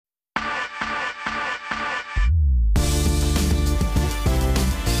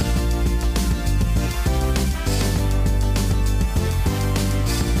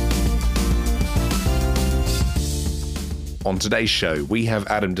On today's show, we have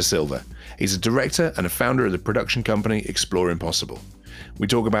Adam De Silva. He's a director and a founder of the production company Explore Impossible. We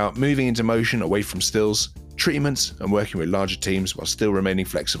talk about moving into motion away from stills, treatments, and working with larger teams while still remaining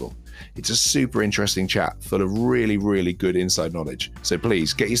flexible. It's a super interesting chat full of really, really good inside knowledge. So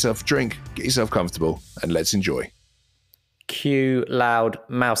please get yourself a drink, get yourself comfortable, and let's enjoy. Cue loud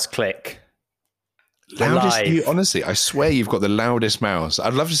mouse click. Loudest, honestly, I swear you've got the loudest mouse.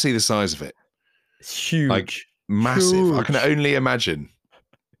 I'd love to see the size of it. It's huge. Like, massive. Huge. I can only imagine.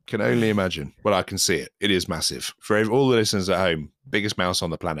 Well, I can see it. It is massive. For all the listeners at home, biggest mouse on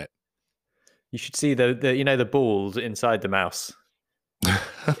the planet. You should see the balls inside the mouse.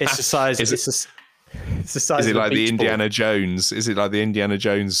 It's the size. It's the size. Is it of like a the beach Indiana ball. Jones? Is it like the Indiana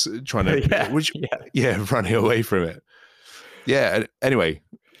Jones trying to running away from it? Yeah. Anyway,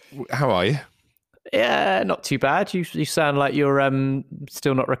 how are you? Yeah, not too bad. You sound like you're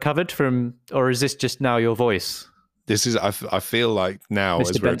still not recovered from, or is this just now your voice? This is. I feel like now,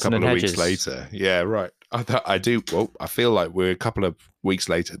 Mr. as we're Benson a couple of Hedges. weeks later. Yeah, right. I do. Well, I feel like we're a couple of weeks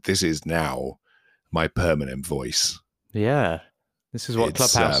later. This is now my permanent voice. Yeah, this is what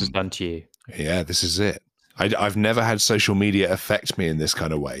Clubhouse has done to you. Yeah, this is it. I've never had social media affect me in this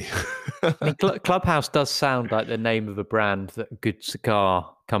kind of way. I mean, Clubhouse does sound like the name of a brand that a good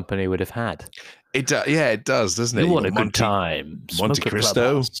cigar company would have had. It does, doesn't it? You want a good time. Monte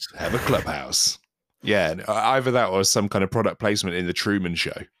Cristo, have a Clubhouse. Yeah, either that or some kind of product placement in the Truman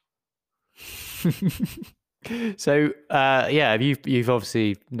Show. So, you've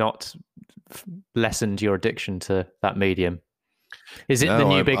obviously not lessened your addiction to that medium. Is it the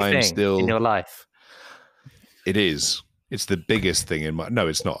new big thing in your life? It is. It's the biggest thing in my. No,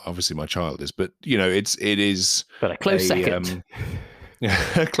 it's not. Obviously, my child is, but it is. But a close second.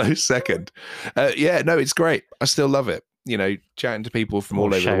 A close second. No, it's great. I still love it. Chatting to people from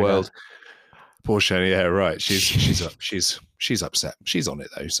all over the world. Poor Shona, yeah, right. She's upset. She's on it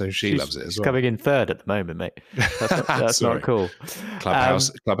though, so she loves it as well. Coming in third at the moment, mate. That's not cool.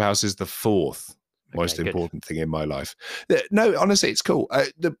 Clubhouse is the fourth most important thing in my life. No, honestly, it's cool.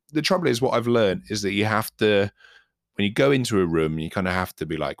 The trouble is, what I've learned is that you have to, when you go into a room, you kind of have to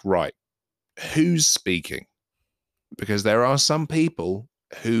be like, right, who's speaking? Because there are some people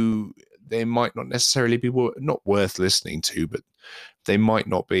who they might not necessarily be not worth listening to, but they might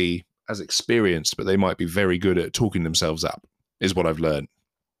not be as experienced, but they might be very good at talking themselves up, is what I've learned.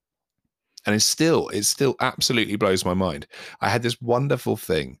 And it still absolutely blows my mind. I had this wonderful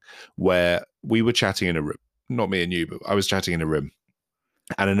thing where we were chatting in a room, not me and you, but I was chatting in a room,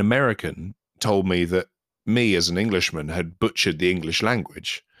 and an American told me that me as an Englishman had butchered the English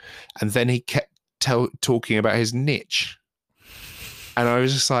language. And then he kept talking about his niche. And I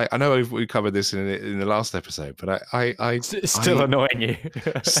was just like, I know we covered this in the last episode, but it's still annoying you.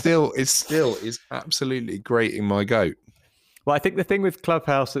 it still is absolutely grating my goat. Well, I think the thing with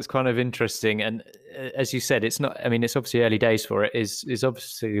Clubhouse that's kind of interesting, and as you said, it's not. I mean, it's obviously early days for it. Is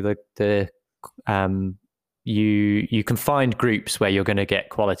obviously you can find groups where you're going to get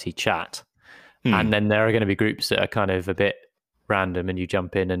quality chat, and then there are going to be groups that are kind of a bit random, and you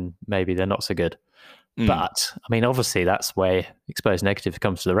jump in and maybe they're not so good. But I mean, obviously, that's where Exposed Negative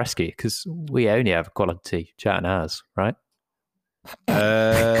comes to the rescue, because we only have quality chat in ours, right?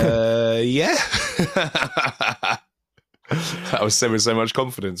 Yeah. That was said with so much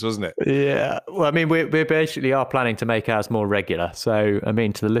confidence, wasn't it? Yeah. Well, I mean, we basically are planning to make ours more regular. So, I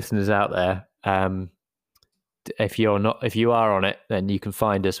mean, to the listeners out there, if you are on it, then you can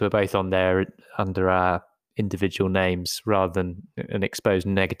find us. We're both on there under our individual names rather than an Exposed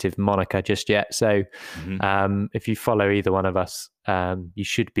Negative moniker just yet. So, if you follow either one of us, you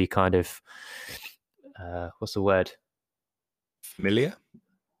should be kind of what's the word? Familiar?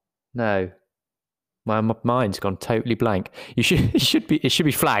 No. My mind's gone totally blank. It should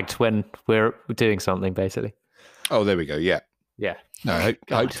be flagged when we're doing something, basically. Oh, there we go. Yeah. Yeah. No,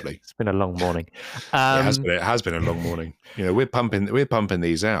 hopefully. It's been a long morning. It has been a long morning. We're pumping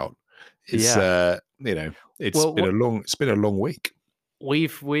these out. It's it's been a long week. We're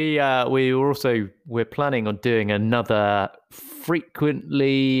planning on doing another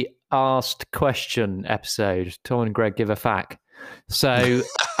frequently asked question episode. Tom and Greg give a fact. So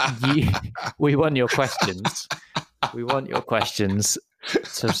we want your questions. We want your questions.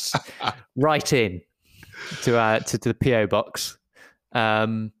 So write in to the PO box,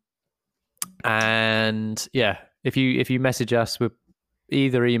 and yeah, if you message us with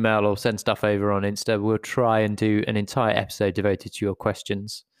either email or send stuff over on Insta, we'll try and do an entire episode devoted to your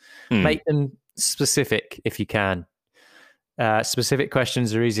questions. Make them specific if you can. Specific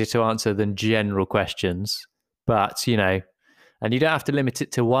questions are easier to answer than general questions, but and you don't have to limit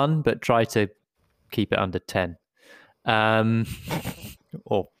it to one, but try to keep it under 10. or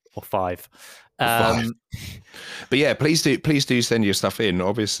 5. Five. But yeah, please do send your stuff in.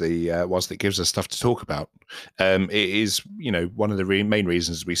 Obviously, whilst it gives us stuff to talk about, it is, one of the main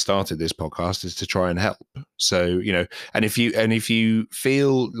reasons we started this podcast is to try and help. So, and if you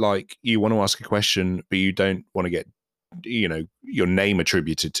feel like you want to ask a question, but you don't want to get, your name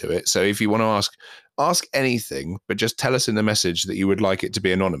attributed to it. So if you want to ask anything, but just tell us in the message that you would like it to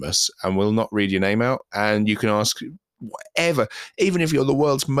be anonymous, and we'll not read your name out. And you can ask whatever, even if you're the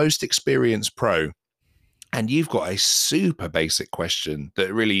world's most experienced pro and you've got a super basic question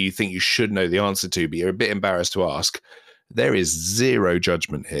that really you think you should know the answer to, but you're a bit embarrassed to ask, there is zero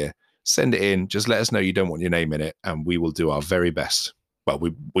judgment here. Send it in. Just let us know you don't want your name in it, and we will do our very best. Well,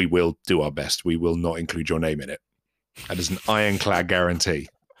 we will do our best. We will not include your name in it. That is an ironclad guarantee.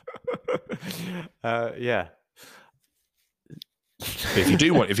 Yeah. But if you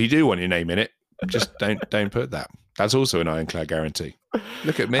do want your name in it, just don't put that. That's also an ironclad guarantee.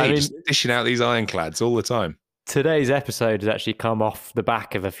 Look at me, just dishing out these ironclads all the time. Today's episode has actually come off the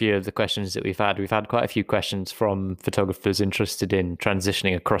back of a few of the questions that we've had. We've had quite a few questions from photographers interested in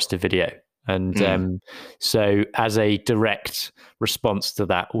transitioning across to video. And so as a direct response to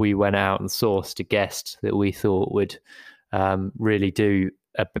that, we went out and sourced a guest that we thought would really do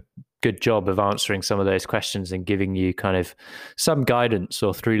a good job of answering some of those questions and giving you kind of some guidance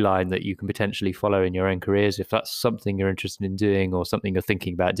or through line that you can potentially follow in your own careers if that's something you're interested in doing or something you're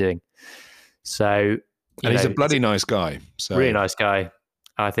thinking about doing. So, and he's a bloody nice guy. So really nice guy.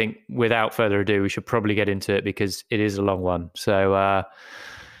 I think without further ado, we should probably get into it because it is a long one. So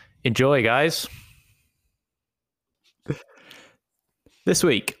enjoy, guys. This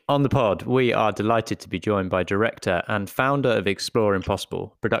week on the pod, we are delighted to be joined by director and founder of Explore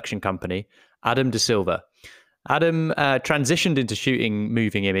Impossible production company, Adam De Silva. Adam transitioned into shooting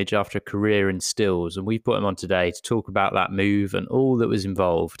moving image after a career in stills, and we've put him on today to talk about that move and all that was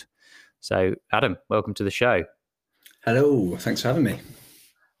involved. So, Adam, welcome to the show. Hello, thanks for having me.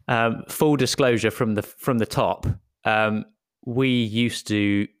 Full disclosure from the top, we used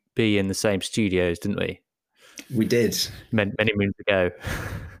to be in the same studios, didn't we? We did. Many moons ago.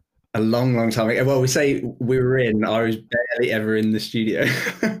 A long time ago. Well, we say we were in. I was barely ever in the studio.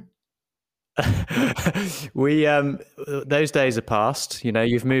 We those days are past.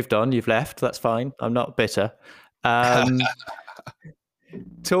 You've moved on. You've left. That's fine. I'm not bitter.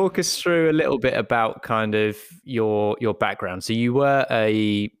 Talk us through a little bit about kind of your background. So you were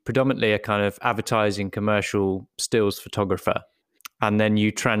predominantly a kind of advertising commercial stills photographer. And then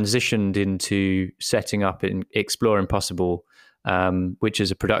you transitioned into setting up in Explore Impossible, which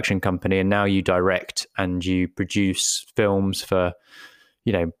is a production company. And now you direct and you produce films for,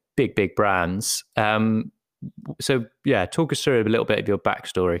 big brands. So, talk us through a little bit of your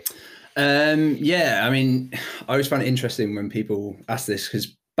backstory. I always find it interesting when people ask this because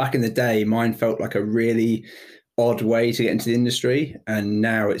back in the day, mine felt like a really odd way to get into the industry, and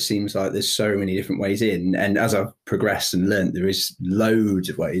now it seems like there's so many different ways in, and as I've progressed and learned, there is loads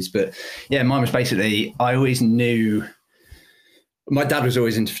of ways. But mine was basically, I always knew my dad was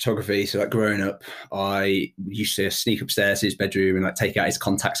always into photography, so like growing up I used to sneak upstairs to his bedroom and like take out his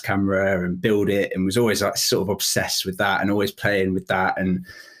Contax camera and build it, and was always like sort of obsessed with that and always playing with that, and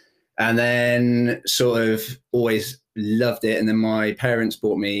then sort of always loved it. And then my parents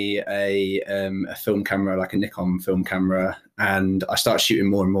bought me a film camera, like a Nikon film camera, and I started shooting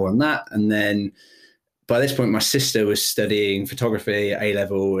more and more on that. And then by this point, my sister was studying photography at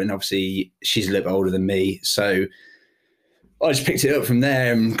A-level, and obviously she's a little bit older than me. So I just picked it up from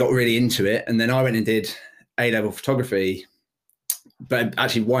there and got really into it. And then I went and did A-level photography. But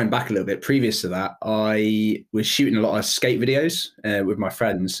actually, wind back a little bit, previous to that, I was shooting a lot of skate videos with my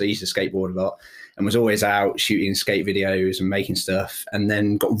friends. So I used to skateboard a lot and was always out shooting skate videos and making stuff. And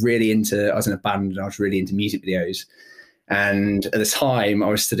then got really into, I was in a band and I was really into music videos. And at the time I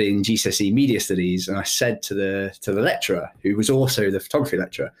was studying GCSE media studies, and I said to the lecturer, who was also the photography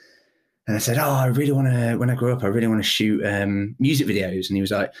lecturer, and I said, I really want to, when I grow up, I really want to shoot music videos. And he was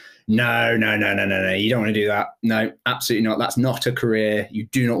like, no, you don't want to do that. No, absolutely not. That's not a career. You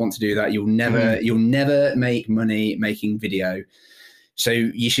do not want to do that. You'll never make money making video. So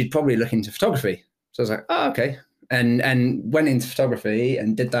you should probably look into photography. So I was like, oh, okay. And went into photography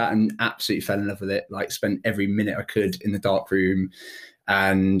and did that and absolutely fell in love with it. Like spent every minute I could in the dark room,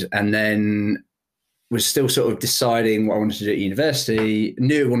 and then was still sort of deciding what I wanted to do at university.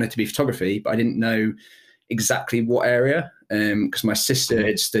 Knew I wanted to be photography, but I didn't know exactly what area, because my sister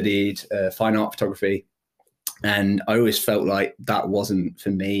had studied fine art photography, and I always felt like that wasn't for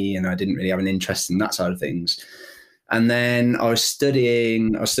me, and I didn't really have an interest in that side of things. And then I was still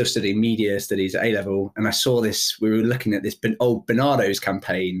studying media studies at A-level, and I saw this, we were looking at this old Bernardo's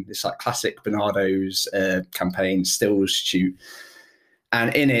campaign, this like classic Bernardo's campaign, stills shoot.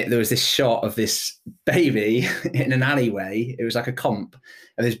 And in it, there was this shot of this baby in an alleyway. It was like a comp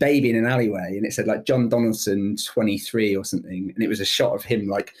of this baby in an alleyway. And it said like John Donaldson, 23 or something. And it was a shot of him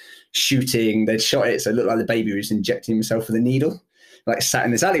like shooting. They'd shot it, so it looked like the baby was injecting himself with a needle, like sat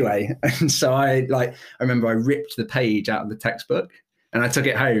in this alleyway. And so I remember I ripped the page out of the textbook and I took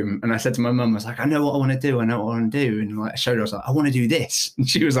it home and I said to my mum, I was like, I know what I want to do. And like, I showed her, I was like, I want to do this. And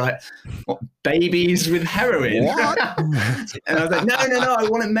she was like, what, babies with heroin? What? And I was like, no, I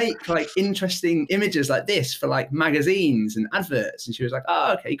want to make like interesting images like this for like magazines and adverts. And she was like,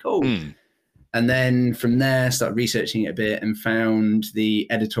 oh, okay, cool. And then from there, started researching it a bit and found the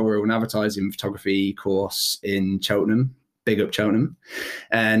editorial and advertising photography course in Cheltenham. Big up Cheltenham,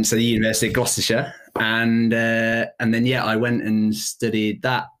 and so the University of Gloucestershire, and then I went and studied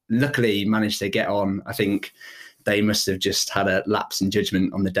that. Luckily, managed to get on. I think they must have just had a lapse in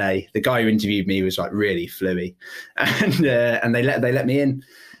judgment on the day. The guy who interviewed me was like really fluey, and they let me in,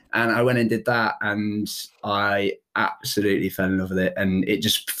 and I went and did that, and I absolutely fell in love with it, and it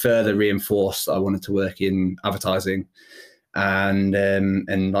just further reinforced that I wanted to work in advertising,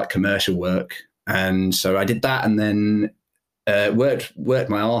 and like commercial work, and so I did that, and then. Worked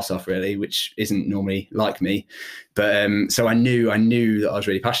my arse off really, which isn't normally like me, but so I knew that I was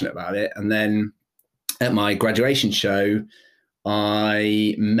really passionate about it. And then at my graduation show,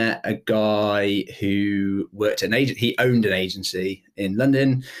 I met a guy who worked at an agent. He owned an agency in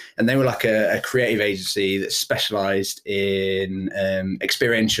London, and they were like a creative agency that specialised in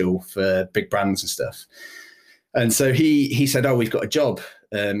experiential for big brands and stuff. And so he said, "Oh, we've got a job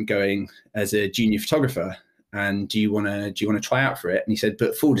going as a junior photographer. And do you want to try out for it?" And he said,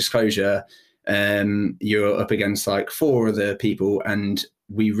 but full disclosure, you're up against like 4 other people and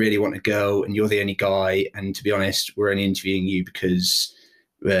we really want a girl and you're the only guy. And to be honest, we're only interviewing you because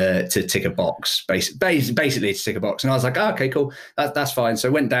to tick a box, basically to tick a box. And I was like, oh, okay, cool. That's fine. So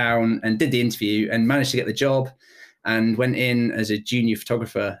I went down and did the interview and managed to get the job and went in as a junior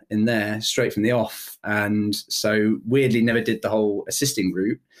photographer in there straight from the off. And so weirdly never did the whole assisting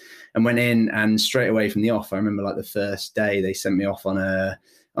route. And went in and straight away from the off, I remember like the first day they sent me off on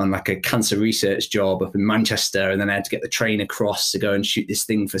like a cancer research job up in Manchester, and then I had to get the train across to go and shoot this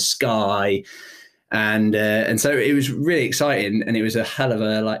thing for Sky, and so it was really exciting, and it was a hell of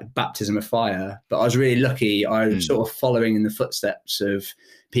a like baptism of fire. But I was really lucky. I was sort of following in the footsteps of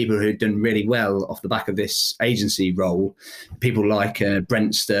people who had done really well off the back of this agency role, people like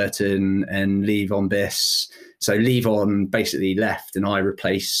Brent Sturton and Lee Von Biss. So Levon basically left and I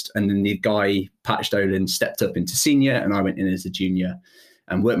replaced, and then the guy, Pat Stolen, stepped up into senior and I went in as a junior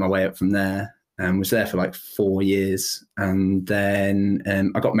and worked my way up from there and was there for like 4 years. And then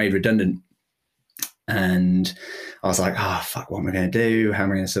I got made redundant and I was like, oh, fuck, what am I going to do? How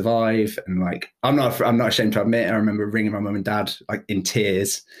am I going to survive? And like, I'm not ashamed to admit, I remember ringing my mum and dad like in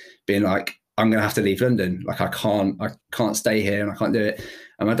tears being like, I'm going to have to leave London. Like I can't stay here and I can't do it.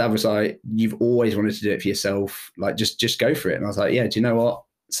 And my dad was like, you've always wanted to do it for yourself. Like, just go for it. And I was like, yeah, do you know what?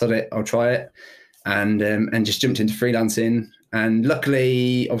 Sod it, I'll try it. And just jumped into freelancing. And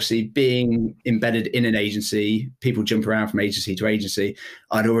luckily, obviously being embedded in an agency, people jump around from agency to agency.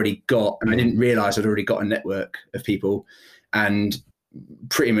 I'd already got, and I didn't realize I'd already got a network of people, and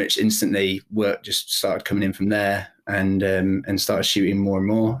pretty much instantly work just started coming in from there, and started shooting more and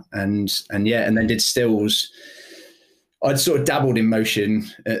more. And then did stills. I'd sort of dabbled in motion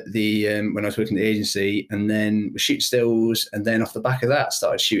at the when I was working at the agency, and then shoot stills, and then off the back of that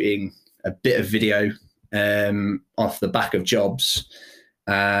started shooting a bit of video off the back of jobs,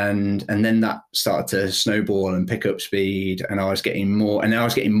 and then that started to snowball and pick up speed, and I was getting more, and I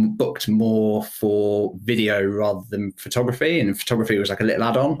was getting booked more for video rather than photography, and photography was like a little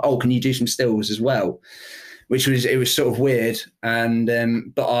add-on. Oh, can you do some stills as well? It was sort of weird, and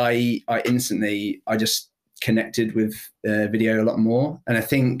but I instantly just connected with video a lot more. And I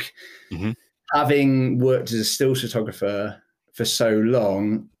think having worked as a stills photographer for so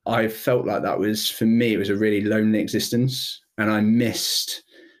long, I felt like that was, for me, it was a really lonely existence. And I missed,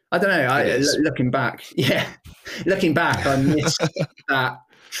 I don't know, looking back, I missed that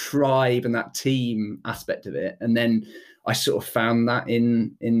tribe and that team aspect of it. And then I sort of found that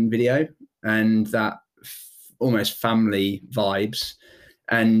in video, and that almost family vibes,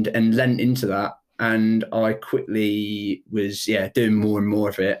 and lent into that. And I quickly was, doing more and more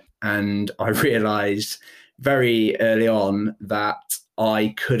of it. And I realized very early on that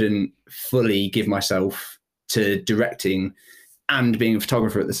I couldn't fully give myself to directing and being a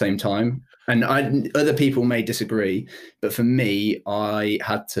photographer at the same time. And other people may disagree, but for me, I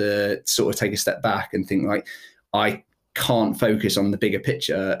had to sort of take a step back and think like, I can't focus on the bigger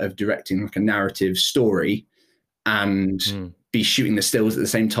picture of directing like a narrative story and be shooting the stills at the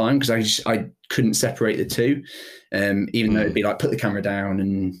same time, because I couldn't separate the two. Even though it'd be like put the camera down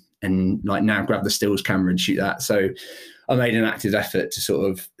and like now grab the stills camera and shoot that. So I made an active effort to sort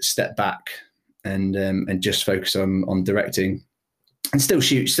of step back and just focus on directing. And still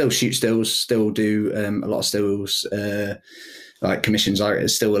shoot stills, still do a lot of stills, like commissions.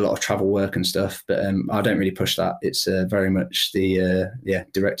 There's still a lot of travel work and stuff, but I don't really push that. It's very much the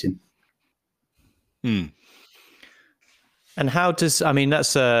directing. And how does, I mean,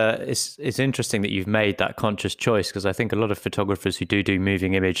 that's it's interesting that you've made that conscious choice, because I think a lot of photographers who do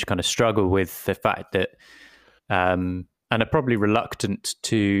moving image kind of struggle with the fact that and are probably reluctant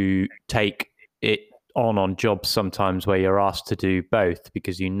to take it on jobs sometimes where you're asked to do both,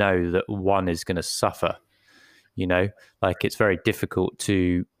 because you know that one is going to suffer. Like it's very difficult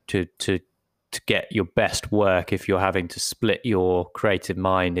to get your best work if you're having to split your creative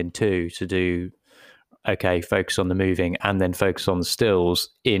mind in two to do focus on the moving and then focus on the stills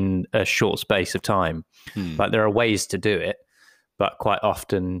in a short space of time. Like there are ways to do it, but quite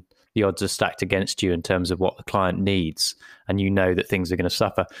often the odds are stacked against you in terms of what the client needs, and you know that things are going to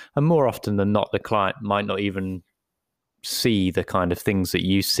suffer. And more often than not, the client might not even see the kind of things that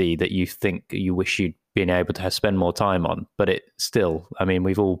you see that you think you wish you'd been able to spend more time on. But it still, I mean,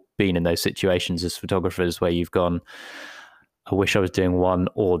 we've all been in those situations as photographers where you've gone, I wish I was doing one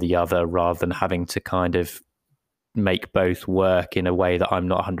or the other, rather than having to kind of make both work in a way that I'm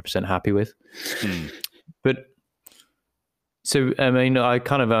not 100% happy with. But so, I mean,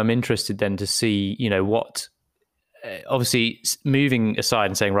 I'm interested then to see, what, obviously moving aside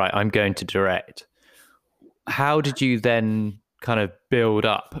and saying, right, I'm going to direct. How did you then kind of build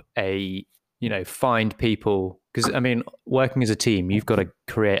up find people? Because, I mean, working as a team, you've got to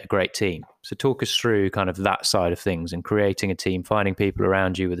create a great team. So talk us through kind of that side of things and creating a team, finding people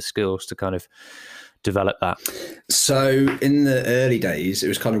around you with the skills to kind of develop that. So in the early days, it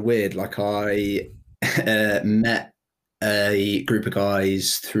was kind of weird. Like I met a group of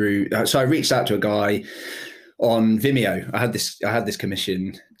guys through, so I reached out to a guy on Vimeo. I had this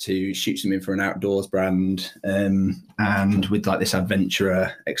commission to shoot something for an outdoors brand, and with like this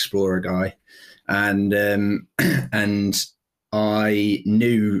adventurer explorer guy, and I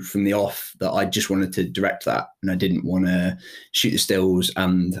knew from the off that I just wanted to direct that, and I didn't want to shoot the stills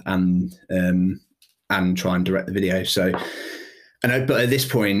and try and direct the video. So, but at this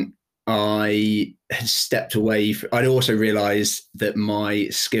point, I had stepped away. I'd also realised that my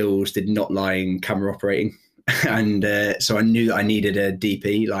skills did not lie in camera operating, and so I knew that I needed a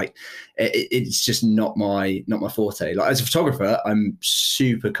DP. Like it's just not my forte. Like as a photographer, I'm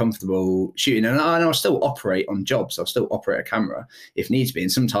super comfortable shooting, and I'll still operate on jobs. I'll still operate a camera if needs be.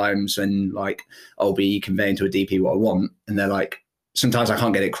 And sometimes when like I'll be conveying to a DP what I want, and they're like, sometimes I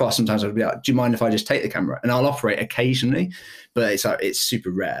can't get it across. Sometimes I'll be like, do you mind if I just take the camera? And I'll operate occasionally, but it's super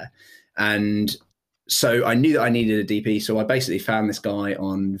rare. And so I knew that I needed a DP. So I basically found this guy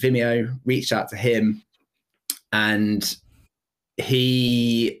on Vimeo, reached out to him, and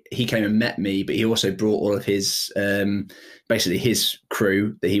he came and met me, but he also brought all of his, basically his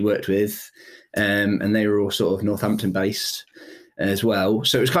crew that he worked with. And they were all sort of Northampton based as well.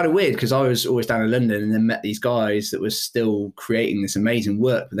 So it was kind of weird because I was always down in London and then met these guys that were still creating this amazing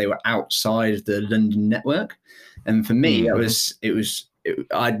work, but they were outside of the London network. And for me,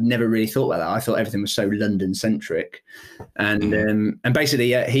 I'd never really thought about that. I thought everything was so London centric, and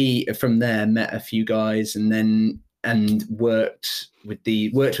basically, he from there met a few guys, and worked with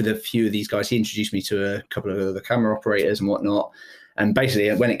a few of these guys. He introduced me to a couple of other camera operators and whatnot. And basically,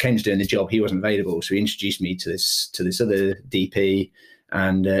 when it came to doing the job, he wasn't available, so he introduced me to this other DP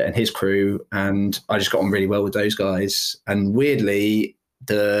and his crew, and I just got on really well with those guys. And weirdly,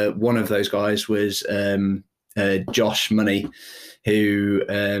 one of those guys was Josh Money, who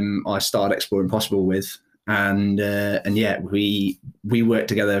I started Exploring Possible with, and yeah, we worked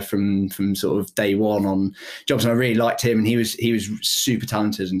together from sort of day one on jobs, and I really liked him. And he was super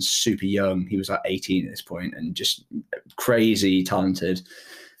talented and super young. He was like 18 at this point, and just crazy talented.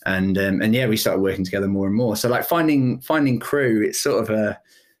 And yeah, we started working together more and more. So like finding crew, it's sort of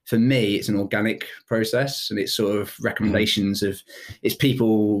for me, it's an organic process, and it's sort of recommendations of, it's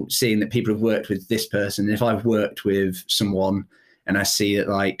people seeing that people have worked with this person. And if I've worked with someone and I see that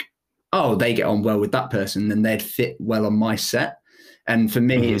like, oh, they get on well with that person, then they'd fit well on my set. And for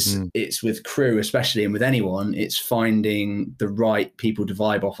me, it's with crew, especially, and with anyone, it's finding the right people to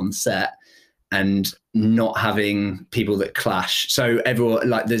vibe off on set and not having people that clash. So everyone,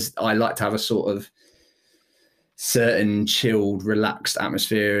 like, I like to have a sort of certain chilled, relaxed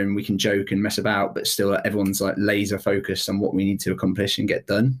atmosphere, and we can joke and mess about, but still everyone's like laser focused on what we need to accomplish and get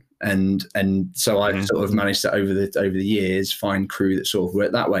done. And so I've sort of managed to over the years find crew that sort of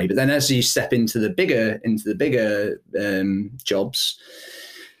work that way. But then as you step into the bigger jobs,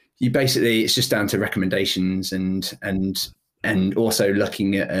 you basically, it's just down to recommendations and also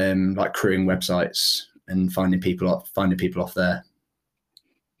looking at like crewing websites and finding people off there.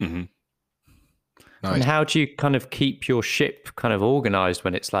 Mm-hmm. Nice. And how do you kind of keep your ship kind of organized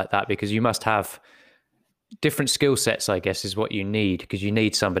when it's like that? Because you must have different skill sets, I guess, is what you need, because you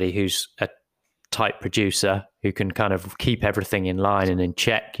need somebody who's a type producer who can kind of keep everything in line and in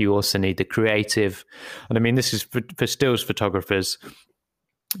check. You also need the creative. And I mean, this is for stills photographers,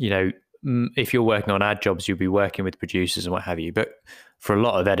 you know, if you're working on ad jobs, you'll be working with producers and what have you. But for a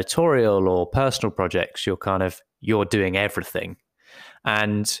lot of editorial or personal projects, you're doing everything.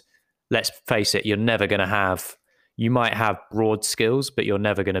 And let's face it, you're never going to have, you might have broad skills, but you're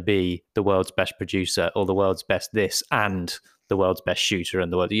never going to be the world's best producer or the world's best this and the world's best shooter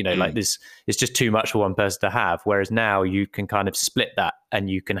and the world, you know, like this, it's just too much for one person to have. Whereas now you can kind of split that and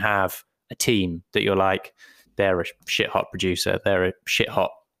you can have a team that you're like, they're a shit hot producer, they're a shit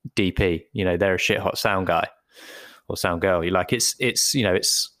hot DP, you know, they're a shit hot sound guy or sound girl. You like, it's, you know,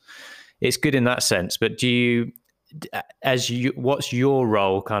 it's good in that sense. But what's your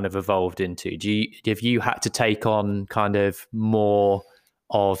role kind of evolved into? Have you had to take on kind of more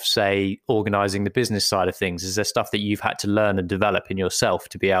of, say, organizing the business side of things? Is there stuff that you've had to learn and develop in yourself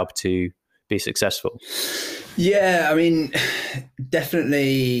to be able to be successful? Yeah, I mean,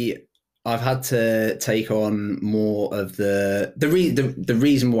 definitely I've had to take on more of the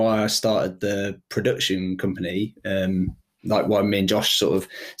reason why I started the production company, like why me and Josh sort of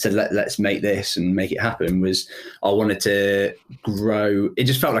said, let's make this and make it happen, was I wanted to grow. It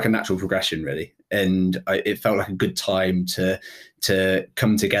just felt like a natural progression, really. And it felt like a good time to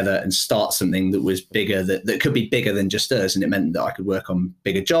come together and start something that was bigger, that could be bigger than just us. And it meant that I could work on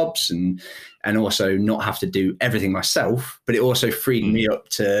bigger jobs and also not have to do everything myself, but it also freed me up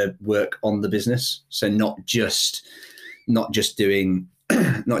to work on the business. So not just doing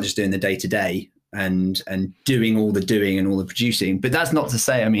the day to day and doing all the doing and all the producing. But that's not to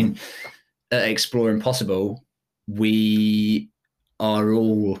say, I mean, at Explore Impossible, we are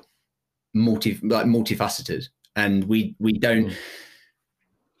all multifaceted, and we don't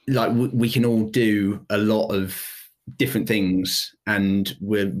like, we can all do a lot of different things, and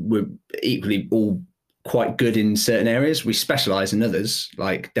we're equally all quite good in certain areas. We specialize in others.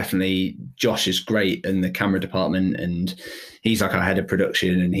 Like, definitely Josh is great in the camera department, and he's like our head of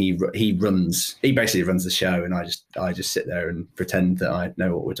production, and he basically runs the show, and I just sit there and pretend that I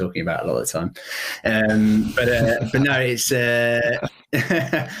know what we're talking about a lot of the time. But no, it's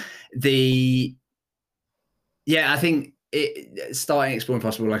I think starting Exploring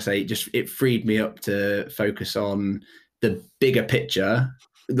Impossible, like I say, it freed me up to focus on the bigger picture.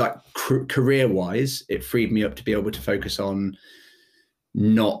 Like career wise, it freed me up to be able to focus on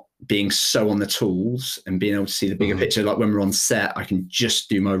not being so on the tools and being able to see the bigger picture. Like when we're on set, I can just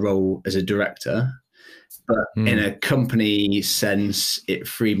do my role as a director. But in a company sense, it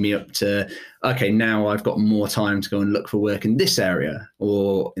freed me up to, okay, now I've got more time to go and look for work in this area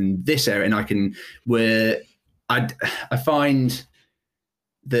or in this area. And I can, I find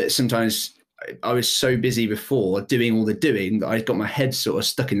that sometimes I was so busy before doing all the doing that I got my head sort of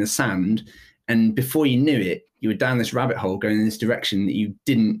stuck in the sand. And before you knew it, you were down this rabbit hole going in this direction that you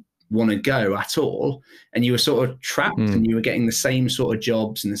didn't want to go at all. And you were sort of trapped and you were getting the same sort of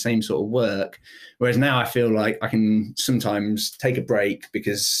jobs and the same sort of work. Whereas now I feel like I can sometimes take a break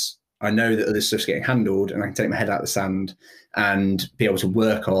because I know that other stuff's getting handled, and I can take my head out of the sand and be able to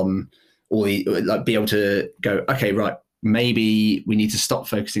work on all the, like, be able to go, okay, right, maybe we need to stop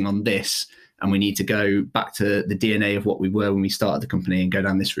focusing on this, and we need to go back to the DNA of what we were when we started the company and go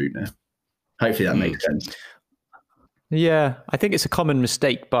down this route now. Hopefully that makes sense. Yeah, I think it's a common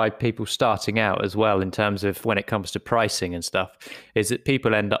mistake by people starting out as well, in terms of when it comes to pricing and stuff, is that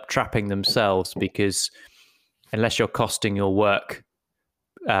people end up trapping themselves, because unless you're costing your work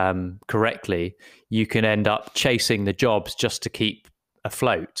correctly, you can end up chasing the jobs just to keep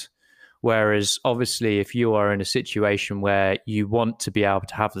afloat. Whereas obviously, if you are in a situation where you want to be able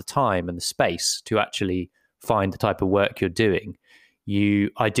to have the time and the space to actually find the type of work you're doing, you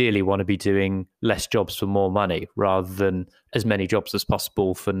ideally want to be doing less jobs for more money rather than as many jobs as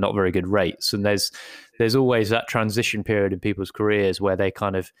possible for not very good rates. And there's always that transition period in people's careers where they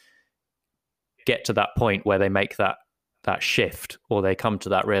kind of get to that point where they make that shift, or they come to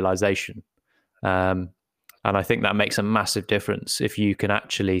that realization. And I think that makes a massive difference if you can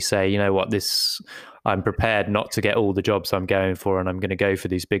actually say, you know what, I'm prepared not to get all the jobs I'm going for, and I'm going to go for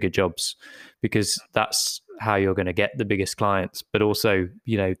these bigger jobs, because that's how you're going to get the biggest clients. But also,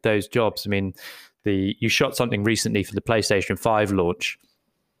 you know, those jobs, I mean, you shot something recently for the PlayStation 5 launch,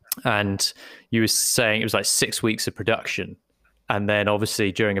 and you were saying it was like 6 weeks of production. And then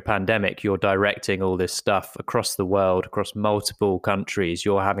obviously during a pandemic, you're directing all this stuff across the world, across multiple countries.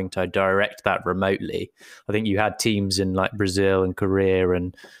 You're having to direct that remotely. I think you had teams in like Brazil and Korea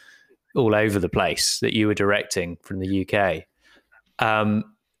and all over the place that you were directing from the UK.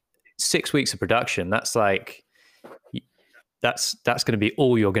 6 weeks of production, that's going to be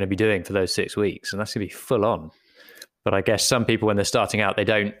all you're going to be doing for those 6 weeks. And that's going to be full on. But I guess some people, when they're starting out, they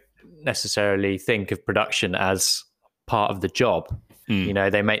don't necessarily think of production as part of the job. You know,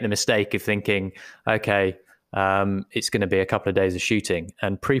 they make the mistake of thinking, okay, it's going to be a couple of days of shooting,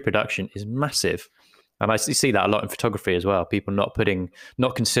 and pre-production is massive. And I see that a lot in photography as well. People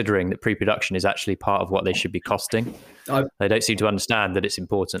not considering that pre-production is actually part of what they should be costing. They don't seem to understand that it's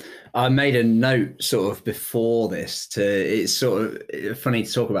important. I made a note sort of before this it's sort of funny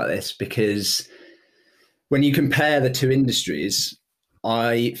to talk about this, because when you compare the two industries,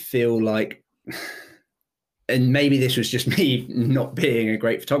 I feel like, and maybe this was just me not being a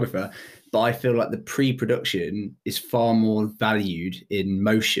great photographer, but I feel like the pre-production is far more valued in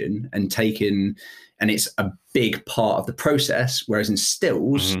motion and it's a big part of the process. Whereas in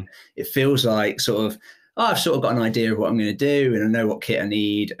stills, it feels like sort of, I've sort of got an idea of what I'm going to do, and I know what kit I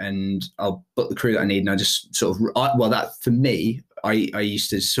need, and I'll book the crew that I need. And I just sort of, that for me, I used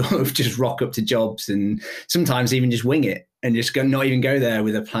to sort of just rock up to jobs and sometimes even just wing it, and just not even go there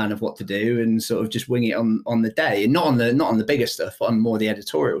with a plan of what to do, and sort of just wing it on the day, and not on the bigger stuff, but on more the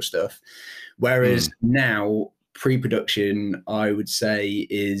editorial stuff. Whereas now pre-production, I would say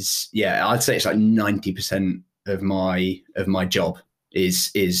I'd say it's like 90% of my job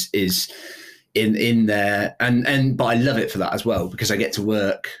is in there, but I love it for that as well, because I get to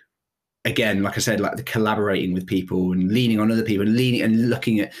work, again, like I said, like the collaborating with people and leaning on other people and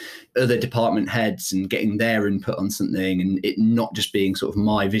looking at other department heads and getting their input on something, and it not just being sort of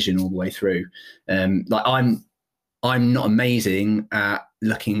my vision all the way through. Like I'm not amazing at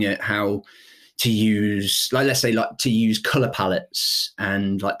looking at how to use, like, let's say, like to use color palettes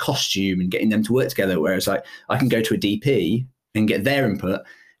and like costume and getting them to work together. Whereas like I can go to a DP and get their input,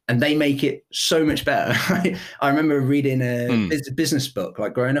 and they make it so much better. I remember reading a business book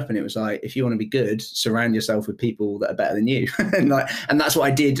like growing up, and it was like, if you want to be good, surround yourself with people that are better than you. and that's what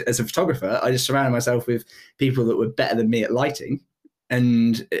I did as a photographer. I just surrounded myself with people that were better than me at lighting,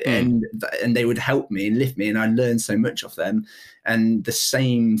 and they would help me and lift me, and I learned so much off them. And the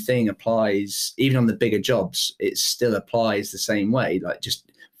same thing applies even on the bigger jobs. It still applies the same way. Like,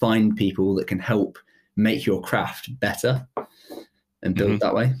 just find people that can help make your craft better and build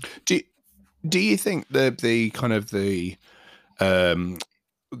that way. Do you think the kind of the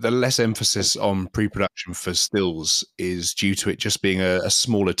less emphasis on pre-production for stills is due to it just being a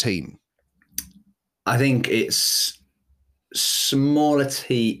smaller team? I think it's smaller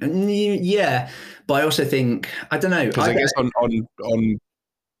team, yeah, but I also think, I don't know, because I guess on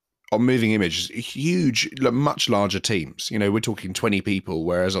moving image, huge, much larger teams. You know, we're talking 20 people,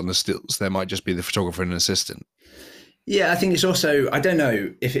 whereas on the stills there might just be the photographer and an assistant. Yeah, I think it's also, I don't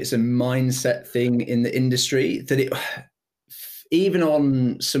know if it's a mindset thing in the industry that even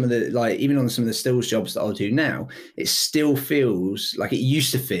on some of the stills jobs that I'll do now, it still feels like it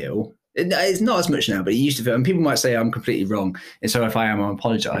used to feel. It's not as much now, but it used to feel, and people might say I'm completely wrong, and so if I am, I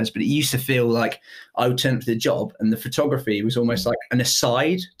apologize, but it used to feel like I would turn up to the job and the photography was almost like an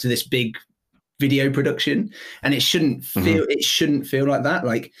aside to this big video production, and it shouldn't feel like that.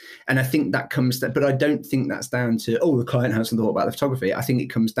 Like, and I think that comes to, but I don't think that's down to, the client hasn't thought about the photography. I think it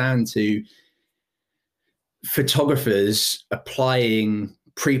comes down to photographers applying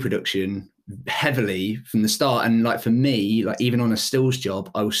pre-production heavily from the start. And like, for me, like, even on a stills job,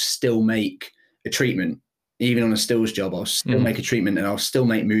 I will still make a treatment. Even on a stills job, I'll still make a treatment, and I'll still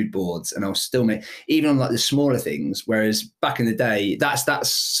make mood boards, and I'll still make, even on like the smaller things. Whereas back in the day,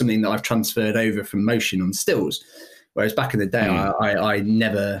 that's something that I've transferred over from motion on stills. Whereas back in the day, I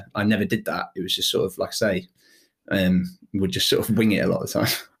never did that. It was just sort of, like I say, would just sort of wing it a lot of the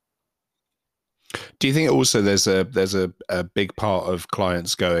time. Do you think also there's a big part of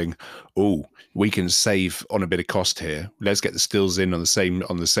clients going, oh, we can save on a bit of cost here. Let's get the stills in on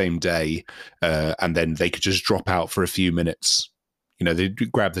the same day, and then they could just drop out for a few minutes. You know, they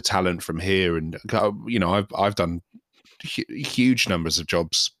grab the talent from here, and you know, I've done huge numbers of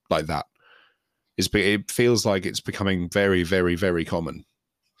jobs like that. It feels like it's becoming very, very, very common.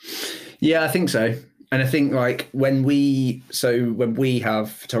 Yeah, I think so. And I think like when we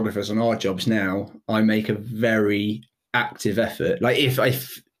have photographers on our jobs now, I make a very active effort. Like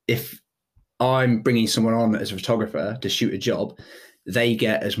if I'm bringing someone on as a photographer to shoot a job, they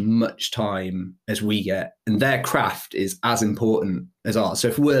get as much time as we get, and their craft is as important as ours. So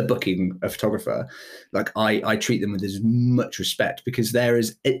if we're booking a photographer, like I treat them with as much respect because they're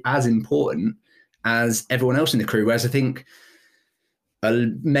as important as everyone else in the crew. Whereas I think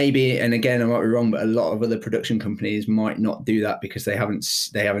maybe, and again, I might be wrong, but a lot of other production companies might not do that because they've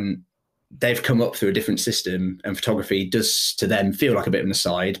come up through a different system, and photography does to them feel like a bit of an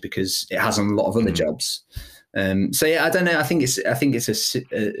aside because it has on a lot of other jobs. So yeah, I don't know. I think it's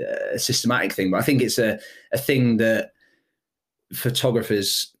a systematic thing, but I think it's a thing that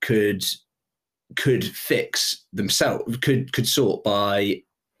photographers could fix themselves, could sort by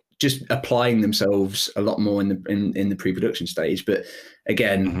just applying themselves a lot more in the pre-production stage. But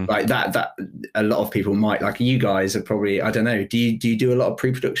again, like that a lot of people might, like you guys are probably, I don't know, do you do a lot of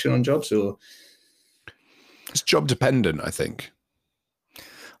pre-production on jobs, or? It's job dependent, I think.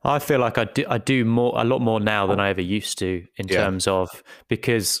 I feel like I do a lot more now than I ever used to in terms of,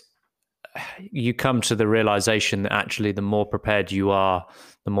 because you come to the realization that actually the more prepared you are,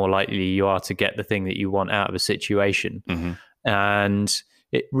 the more likely you are to get the thing that you want out of a situation. And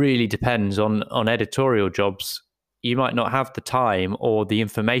it really depends on editorial jobs. You might not have the time or the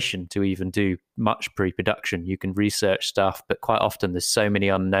information to even do much pre-production. You can research stuff, but quite often there's so many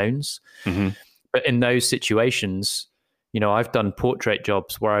unknowns. But in those situations, you know, I've done portrait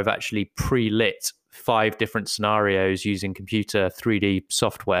jobs where I've actually pre-lit 5 different scenarios using computer 3D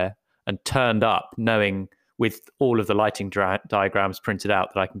software and turned up knowing with all of the lighting diagrams printed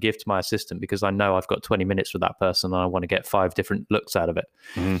out that I can give to my assistant because I know I've got 20 minutes with that person and I want to get 5 different looks out of it.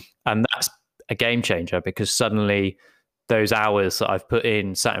 And that's a game changer because suddenly those hours that I've put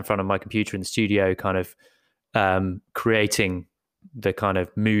in, sat in front of my computer in the studio, kind of creating the kind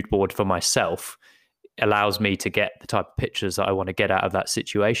of mood board for myself, allows me to get the type of pictures that I want to get out of that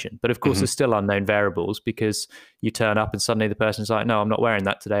situation. But of course, there's still unknown variables because you turn up and suddenly the person's like, no, I'm not wearing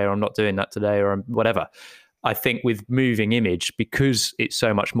that today, or I'm not doing that today, or whatever. I think with moving image, because it's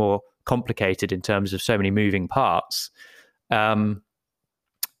so much more complicated in terms of so many moving parts, there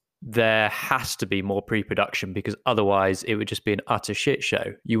has to be more pre-production because otherwise it would just be an utter shit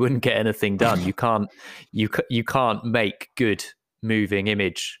show. You wouldn't get anything done. You can't make good moving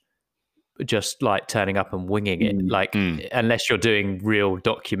image just like turning up and winging it, unless you're doing real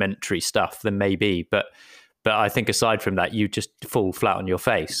documentary stuff, then maybe. But I think aside from that, you just fall flat on your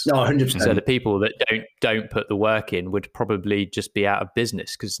face. No, 100%. So the people that don't put the work in would probably just be out of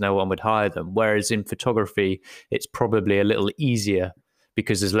business because no one would hire them. Whereas in photography, it's probably a little easier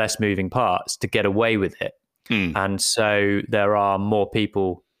because there's less moving parts to get away with it. And so there are more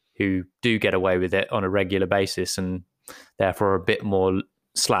people who do get away with it on a regular basis and therefore a bit more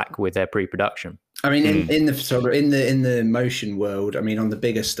slack with their pre-production. I mean, in the photography, in the motion world, I mean, on the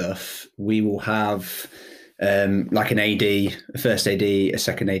bigger stuff, we will have like an AD, a first AD, a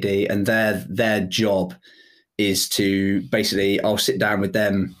second AD, and their job is to basically, I'll sit down with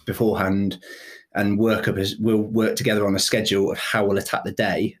them beforehand and we'll work together on a schedule of how we'll attack the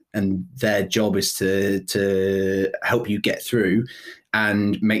day, and their job is to help you get through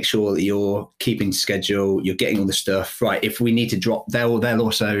and make sure that you're keeping schedule, you're getting all the stuff right. If we need to drop, they'll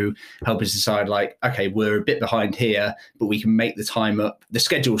also help us decide, like, okay, we're a bit behind here, but we can make the time up. The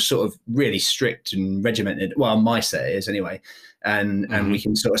schedule's sort of really strict and regimented. Well, my set is anyway. And we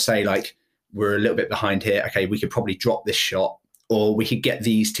can sort of say, like, we're a little bit behind here. Okay, we could probably drop this shot, or we could get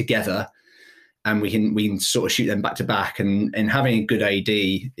these together and we can sort of shoot them back to back. And having a good AD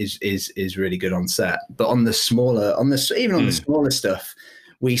is really good on set. But on the smaller, on the smaller stuff,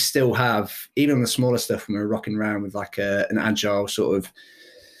 we still have, even on the smaller stuff, when we're rocking around with like an agile sort of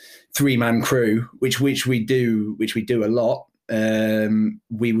 3-man crew, which we do a lot.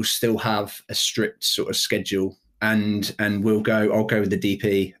 We will still have a strict sort of schedule, and I'll go with the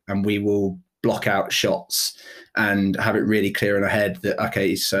DP, and we will block out shots and have it really clear in our head that,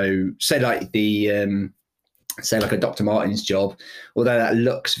 okay, so say like a Dr. Martin's job, although that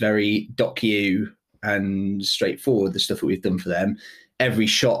looks very docu and straightforward, the stuff that we've done for them, every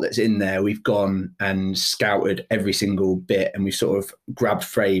shot that's in there, we've gone and scouted every single bit, and we've sort of grabbed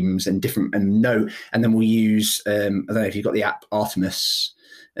frames and then we'll use, I don't know if you've got the app Artemis.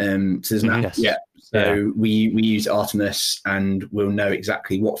 So there's an app, yes. So we use Artemis, and we'll know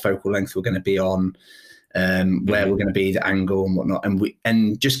exactly what focal length we're going to be on, where we're going to be, the angle and whatnot,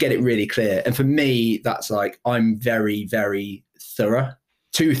 and just get it really clear. And for me, that's like, I'm very, very thorough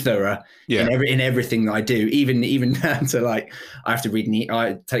too thorough in everything that I do, even down to like I have to read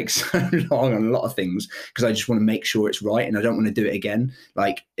it takes so long on a lot of things because I just want to make sure it's right and I don't want to do it again.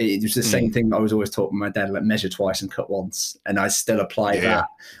 Like it was the same thing that I was always taught by my dad, like measure twice and cut once, and I still apply that.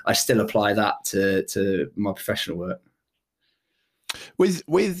 I still apply that to my professional work. With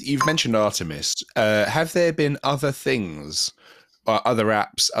you've mentioned Artemis, have there been other things, other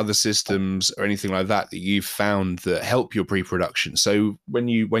apps, other systems, or anything like that you've found that help your pre-production? So when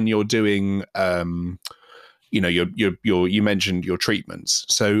you're doing, you mentioned your treatments.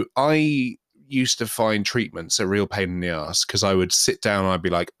 So I used to find treatments a real pain in the ass because I would sit down and I'd be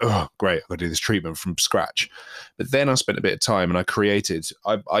like, oh, great, I've got to do this treatment from scratch. But then I spent a bit of time and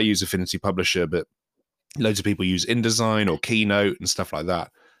I use Affinity Publisher, but loads of people use InDesign or Keynote and stuff like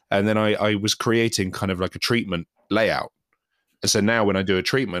that. And then I was creating kind of like a treatment layout. And so now when I do a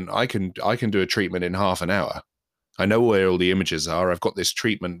treatment, I can do a treatment in half an hour. I know where all the images are. I've got this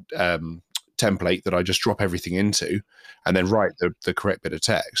treatment template that I just drop everything into and then write the correct bit of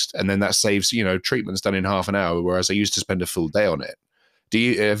text. And then that saves, treatments done in half an hour, whereas I used to spend a full day on it.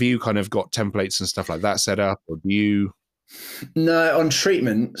 Have you kind of got templates and stuff like that set up, or do you? No, on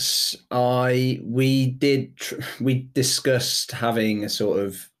treatments, we discussed having a sort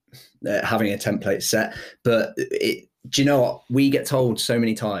of having a template set, but do you know what? We get told so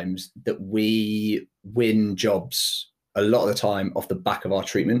many times that we win jobs a lot of the time off the back of our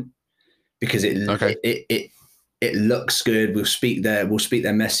treatment because it looks good. We'll speak their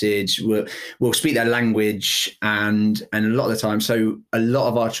message. We'll speak their language, and a lot of the time. So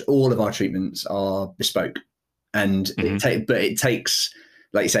all of our treatments are bespoke. And it takes,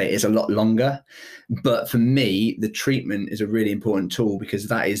 like you say, it's a lot longer. But for me, the treatment is a really important tool because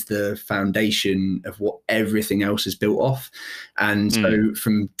that is the foundation of what everything else is built off. And so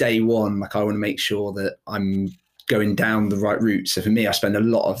from day one, like I want to make sure that I'm going down the right route. So for me, I actually spend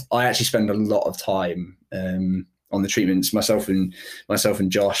a lot of time on the treatments. Myself and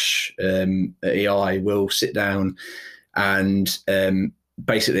Josh at EI will sit down and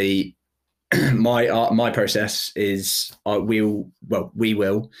basically. My process is we will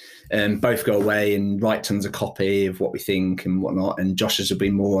both go away and write tons of copy of what we think and whatnot, and Josh's will be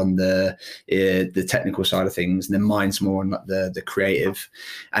more on the technical side of things, and then mine's more on like the creative,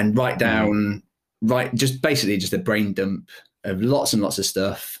 and just a brain dump of lots and lots of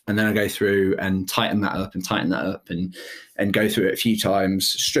stuff, and then I go through and tighten that up and go through it a few times,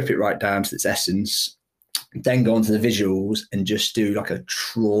 strip it right down to its essence. Then go onto the visuals and just do like a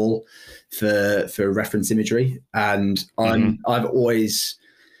trawl for reference imagery. And I've always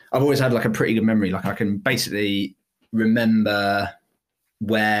had like a pretty good memory. Like I can basically remember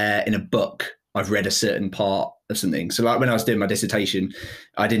where in a book I've read a certain part of something. So like when I was doing my dissertation,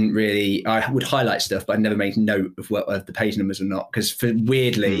 I would highlight stuff, but I never made note of the page numbers or not. Because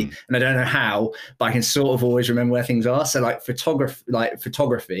weirdly, and I don't know how, but I can sort of always remember where things are. So like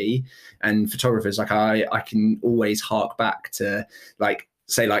photography and photographers, like I can always hark back to like,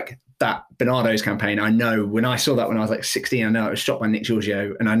 say like that Bernardo's campaign. I know when I saw that when I was like 16, I know it was shot by Nick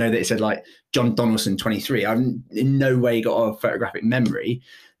Giorgio, and I know that it said like John Donaldson 23. I've in no way got a photographic memory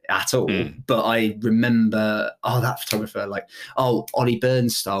at all, but I remember, that photographer, like, Ollie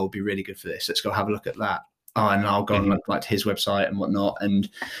Burns style would be really good for this. Let's go have a look at that. And I'll go and look like to his website and whatnot. And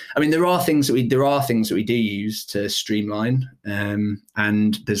I mean, there are things that we do use to streamline.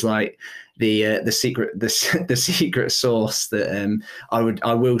 And there's like the secret sauce that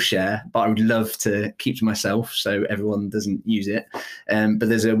I will share, but I would love to keep to myself so everyone doesn't use it. But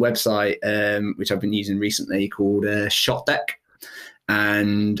there's a website which I've been using recently called Shot Deck.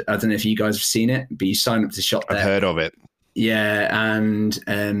 And I don't know if you guys have seen it, but you sign up to Shot Deck. I've heard of it. Yeah, and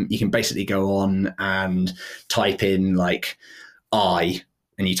you can basically go on and type in like eye,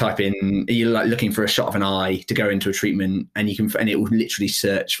 and you're like looking for a shot of an eye to go into a treatment, and it will literally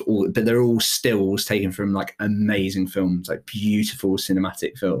search for all, but they're all stills taken from like amazing films, like beautiful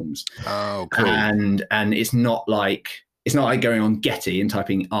cinematic films. Oh, cool. And it's not like going on Getty and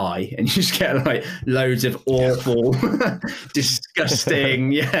typing eye and you just get like loads of awful,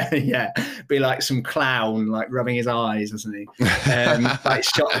 disgusting, be like some clown like rubbing his eyes or something. Like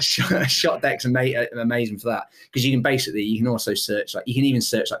Shot Deck's amazing for that, because you can also search you can even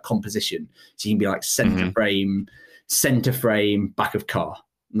search like composition, so you can be like center frame, back of car,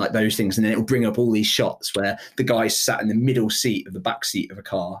 like those things, and then it'll bring up all these shots where the guy's sat in the middle seat of the back seat of a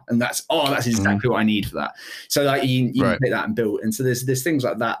car, and that's exactly what I need for that. So like you can take that and build, and so there's things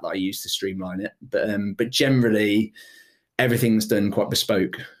like that I use to streamline it, but generally everything's done quite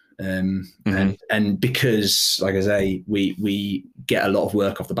bespoke, and because, like I say, we get a lot of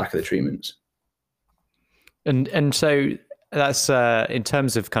work off the back of the treatments. And so that's in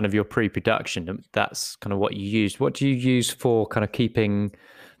terms of kind of your pre-production. That's kind of what you used. What do you use for kind of keeping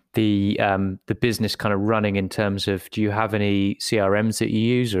the business kind of running? In terms of, do you have any CRMs that you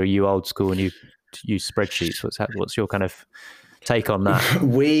use, or are you old school and you use spreadsheets? What's your kind of take on that?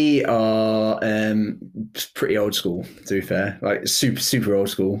 We are pretty old school, to be fair, like super old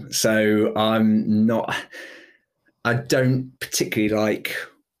school. So I don't particularly like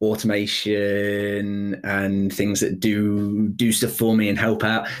automation and things that do stuff for me and help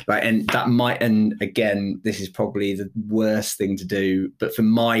out. Like, and again, this is probably the worst thing to do, but for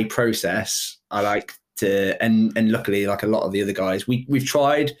my process, I like to, and luckily, like a lot of the other guys, we've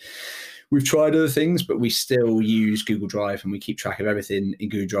tried other things, but we still use Google Drive, and we keep track of everything in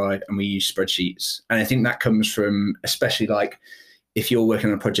Google Drive, and we use spreadsheets. And I think that comes from, especially like if you're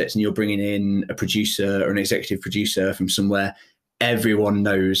working on a project and you're bringing in a producer or an executive producer from somewhere, everyone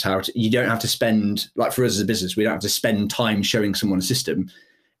knows how to, you don't have to spend, like for us as a business, we don't have to spend time showing someone a system.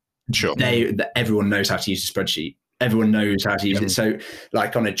 Sure. Everyone knows how to use a spreadsheet. Everyone knows how to use it. So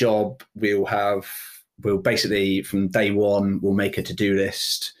like on a job, we'll basically from day one, we'll make a to-do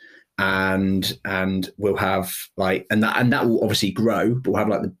list, and we'll have like, and that will obviously grow, but we'll have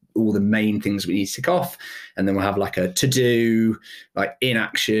like all the main things we need to tick off, and then we'll have like a to do, like in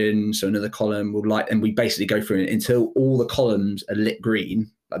action, so another column will like, and we basically go through it until all the columns are lit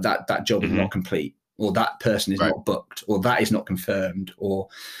green, like that job is not complete, or that person is not booked, or that is not confirmed, or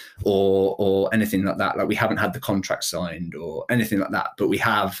anything like that. Like we haven't had the contract signed or anything like that, but we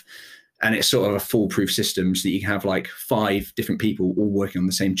have. And it's sort of a foolproof system, so that you can have like 5 different people all working on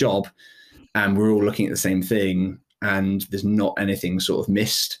the same job, and we're all looking at the same thing, and there's not anything sort of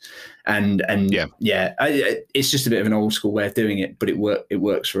missed. And it's just a bit of an old school way of doing it, but it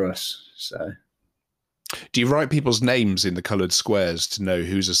works for us. So, do you write people's names in the coloured squares to know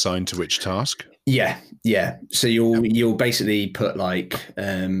who's assigned to which task? Yeah. So you'll basically put like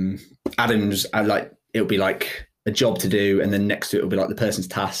Adam's, like it'll be like a job to do, and then next to it will be like the person's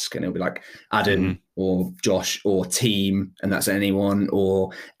task, and it'll be like Adam or Josh or team, and that's anyone,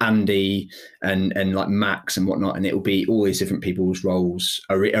 or Andy and like Max and whatnot, and it will be all these different people's roles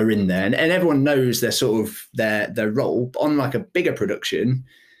are in there, and everyone knows their sort of their role. But on like a bigger production,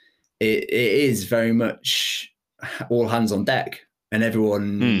 it is very much all hands on deck, and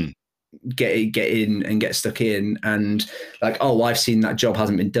everyone get in and get stuck in, and like, oh, I've seen that job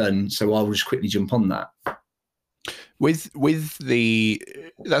hasn't been done, so I will just quickly jump on that. With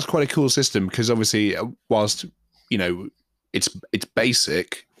that's quite a cool system, because obviously, whilst it's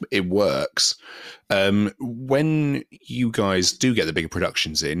basic, it works. When you guys do get the bigger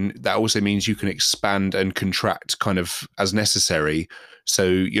productions in, that also means you can expand and contract kind of as necessary. So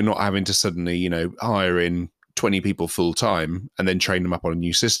you're not having to suddenly hire in 20 people full time and then train them up on a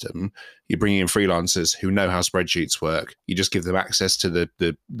new system. You're bringing in freelancers who know how spreadsheets work. You just give them access to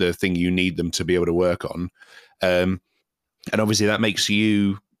the thing you need them to be able to work on. And obviously that makes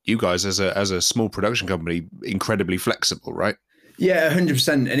you guys as a small production company incredibly flexible, right? Yeah, 100%.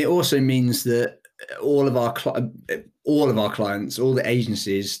 And it also means that all of our clients, all the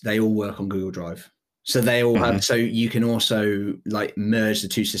agencies, they all work on Google Drive. So they all have, so you can also like merge the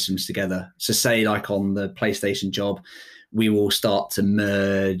 2 systems together. So say like on the PlayStation job, we will start to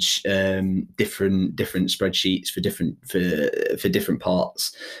merge different spreadsheets for different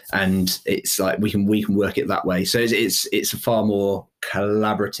parts, and it's like we can work it that way. So it's far more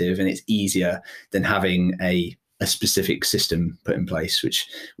collaborative, and it's easier than having a specific system put in place, which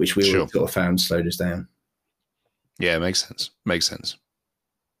we sort of found slowed us down. Yeah, makes sense.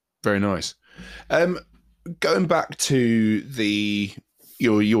 Very nice. Going back to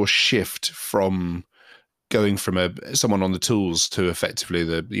your shift from going from someone on the tools to effectively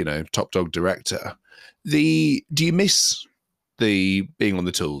the top dog director, do you miss the being on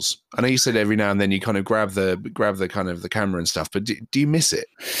the tools? I know you said every now and then you kind of grab the kind of the camera and stuff, but do you miss it?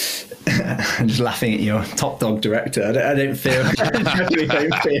 I'm just laughing at your top dog director. I don't feel I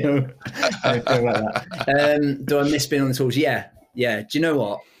don't feel like that. Do I miss being on the tools? Yeah. Do you know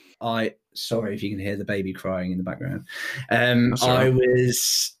what? Sorry if you can hear the baby crying in the background. I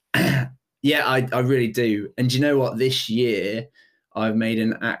was. Yeah, I really do. And do you know what? This year, I've made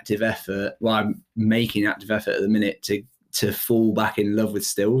an active effort. Well, I'm making an active effort at the minute to fall back in love with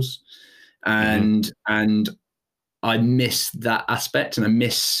stills, and I miss that aspect, and I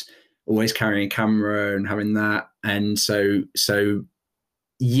miss always carrying a camera and having that. And so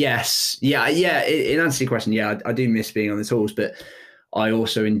yes, yeah. In answer to your question, yeah, I do miss being on the tools, but I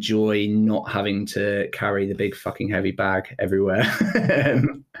also enjoy not having to carry the big fucking heavy bag everywhere.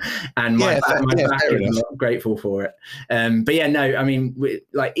 And my back is not grateful for it. But yeah, no, I mean,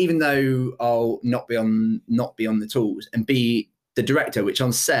 like, even though I'll not be on the tools and be the director, which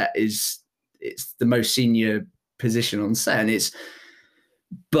on set it's the most senior position on set, and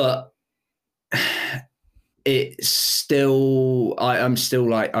but it's still, I'm still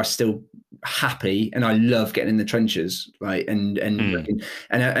happy, and I love getting in the trenches, right? And I don't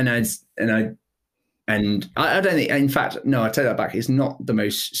think, in fact, no, I take that back. It's not the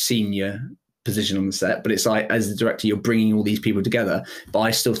most senior position on the set, but it's like, as the director, you're bringing all these people together. But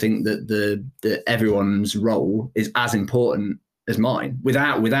I still think that the everyone's role is as important as mine.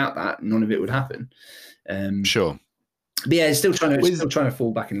 Without that, none of it would happen. Sure. But yeah, still trying to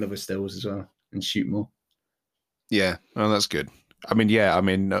fall back in love with stills as well and shoot more. Yeah, oh, that's good. I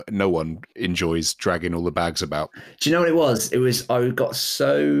mean, no one enjoys dragging all the bags about. Do you know what it was? I got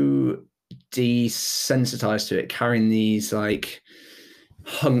so desensitized to it, carrying these like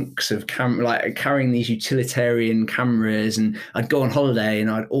hunks of camera, like carrying these utilitarian cameras, and I'd go on holiday and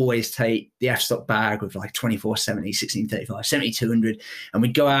I'd always take the f-stop bag with like 24-70, 16-35, 7200, and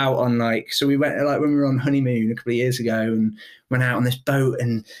we'd go out on so we went, like, when we were on honeymoon a couple of years ago, and went out on this boat,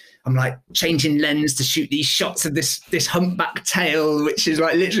 and I'm like changing lens to shoot these shots of this humpback tail, which is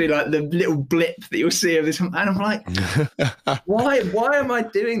like literally like the little blip that you'll see of this hump. And I'm like, why am I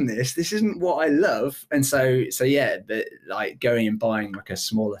doing this? This isn't what I love. And so yeah, but like going and buying like a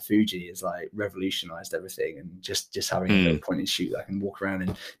smaller Fuji is like revolutionized everything. And just having a little point and shoot that I can walk around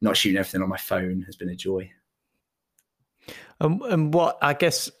and not shooting everything on my phone has been a joy. And what I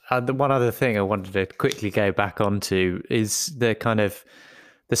guess the one other thing I wanted to quickly go back onto is the kind of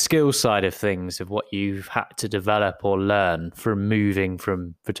the skill side of things, of what you've had to develop or learn from moving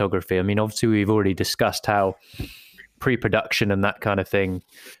from photography. I mean, obviously we've already discussed how pre-production and that kind of thing,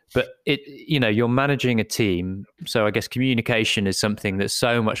 but you're managing a team. So I guess communication is something that's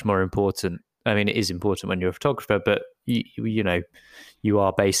so much more important. I mean, it is important when you're a photographer, but you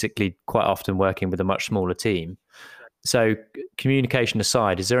are basically quite often working with a much smaller team. So communication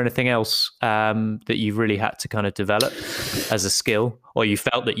aside, is there anything else that you've really had to kind of develop as a skill, or you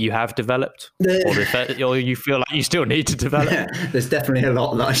felt that you have developed, or you feel like you still need to develop? Yeah, there's definitely a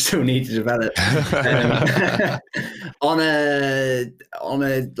lot that I still need to develop. On a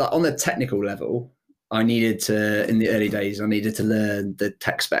technical level, I needed to, in the early days, I needed to learn the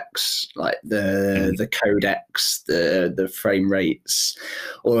tech specs, like the codecs, the frame rates,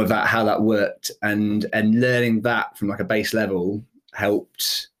 all of that, how that worked, and learning that from like a base level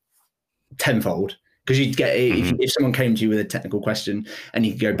helped tenfold. Because you'd get, if someone came to you with a technical question and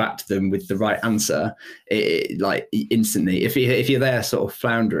you could go back to them with the right answer, like instantly. If you're there sort of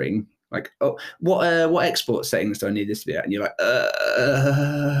floundering, like, oh, what export settings do I need this to be at? And you're like,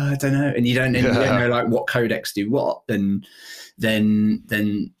 I don't know, and you don't know like what codecs do what. Then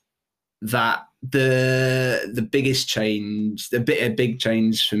that the biggest change, a big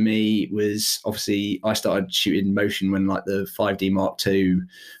change for me was, obviously I started shooting motion when like the 5D Mark II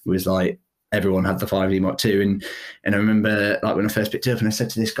was like, everyone had the 5D Mark II, and I remember like when I first picked it up, and I said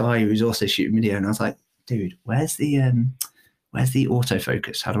to this guy who was also shooting video, and I was like, dude, where's the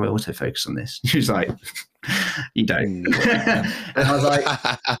autofocus? How do I autofocus on this? He was like, you don't. And I was like,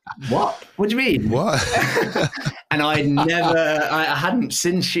 what? What do you mean? What? And I hadn't,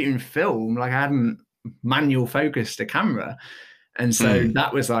 since shooting film, like I hadn't manual focused a camera. And so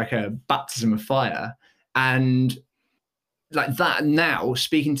that was like a baptism of fire. And like that, now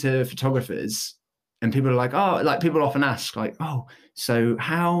speaking to photographers, and people are like, oh, like people often ask like, oh, so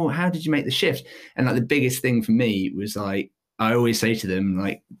how did you make the shift? And like the biggest thing for me was like, I always say to them,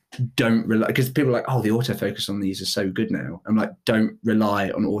 like, don't rely, because people are like, oh, the autofocus on these is so good now. I'm like, don't rely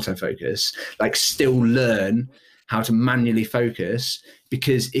on autofocus. Like, still learn how to manually focus,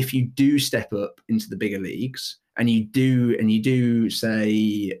 because if you do step up into the bigger leagues and you do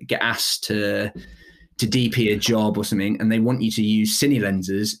say get asked to DP a job or something, and they want you to use cine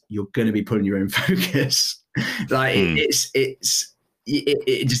lenses, you're going to be pulling your own focus. Like it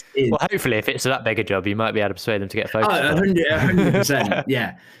just is. Well, hopefully, if it's that big a job, you might be able to persuade them to get focused. 100%,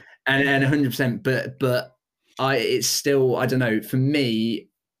 yeah, and 100%. But it's still, I don't know. For me,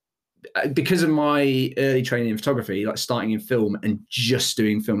 because of my early training in photography, like starting in film and just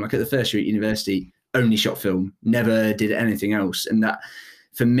doing film, like at the first year at university, only shot film, never did anything else. And that,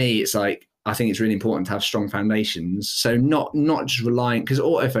 for me, it's like, I think it's really important to have strong foundations. So not just relying, because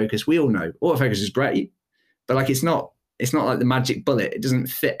autofocus, we all know autofocus is great, but like it's not like the magic bullet. It doesn't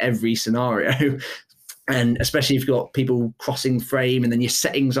fit every scenario. And especially if you've got people crossing frame and then your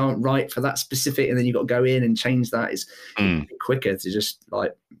settings aren't right for that specific, and then you've got to go in and change that. It's quicker to just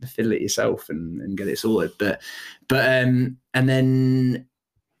like fiddle it yourself and get it sorted. But and then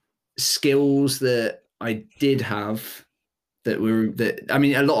skills that I did have I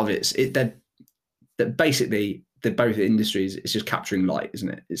mean, a lot of that basically they're both industries. It's just capturing light, isn't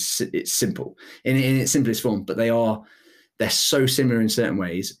it? It's simple in its simplest form, but they're so similar in certain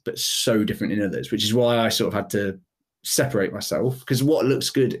ways, but so different in others, which is why I sort of had to separate myself, because what looks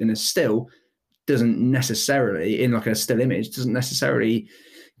good in a still doesn't necessarily, in like a still image, doesn't necessarily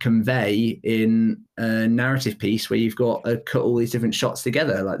convey in a narrative piece where you've got to cut all these different shots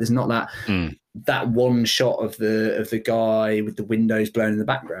together. Like there's not that one shot of the guy with the windows blown in the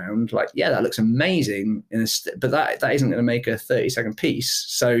background. Like, yeah, that looks amazing but that isn't going to make a 30-second piece.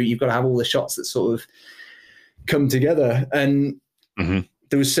 So you've got to have all the shots that sort of come together. And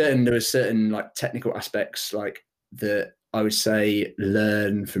there was certain like technical aspects like that I would say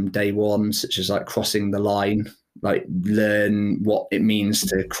learn from day one, such as like crossing the line, like learn what it means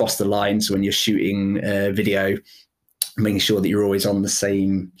to cross the line. So when you're shooting video, making sure that you're always on the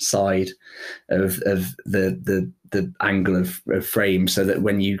same side of the angle of frame, so that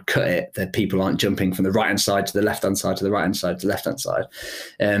when you cut it, that people aren't jumping from the right hand side to the left hand side to the right hand side to the left hand side.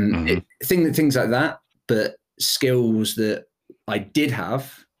 Things like that. But skills that I did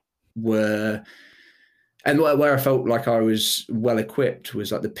have were, and where I felt like I was well equipped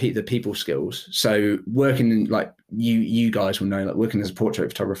was like the people skills. So working like you guys will know, like working as a portrait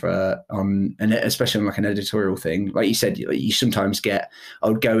photographer and especially on like an editorial thing, like you said, you sometimes I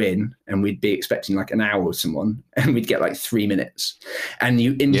would go in and we'd be expecting like an hour with someone and we'd get like 3 minutes, and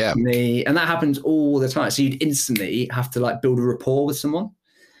you instantly, and that happens all the time. So you'd instantly have to like build a rapport with someone.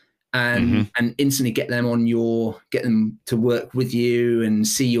 And instantly get them to work with you and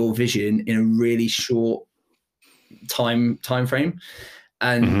see your vision in a really short time frame.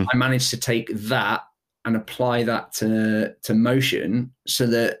 And I managed to take that and apply that to motion, so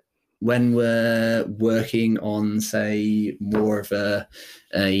that when we're working on, say, more of a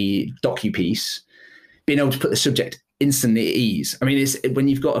docu piece, being able to put the subject instantly at ease. I mean, it's when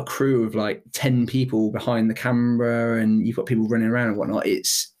you've got a crew of like 10 people behind the camera and you've got people running around and whatnot,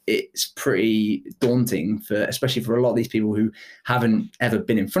 it's pretty daunting especially for a lot of these people who haven't ever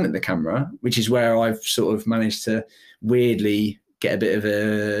been in front of the camera, which is where I've sort of managed to weirdly get a bit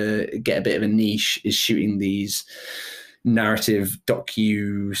of a niche, is shooting these narrative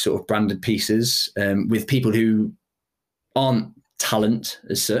docu sort of branded pieces with people who aren't talent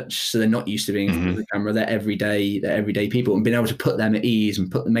as such, so they're not used to being in front of the camera. They're everyday people, and being able to put them at ease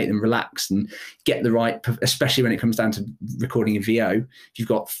and make them relaxed and get the right, especially when it comes down to recording a VO, if you've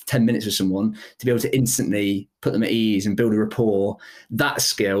got 10 minutes with someone, to be able to instantly put them at ease and build a rapport. That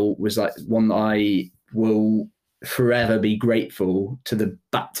skill was like one that I will forever be grateful to the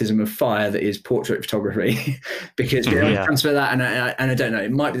baptism of fire that is portrait photography, because being able to transfer that, and I don't know,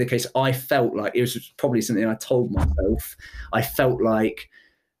 it might be the case. I felt like it was probably something I told myself. I felt like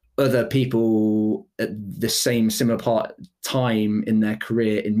other people at the similar time in their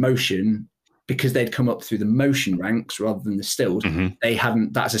career in motion, because they'd come up through the motion ranks rather than the stills, they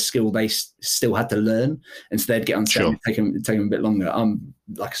hadn't. That's a skill they still had to learn, and so they'd get on set and take them a bit longer.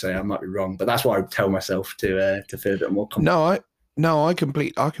 Like I say, I might be wrong, but that's what I would tell myself to feel a bit more confident. I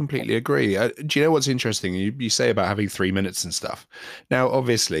completely agree. Do you know what's interesting? You say about having 3 minutes and stuff. Now,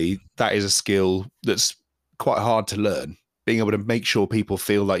 obviously, that is a skill that's quite hard to learn. Being able to make sure people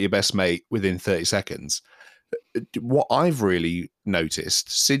feel like your best mate within 30 seconds. What I've really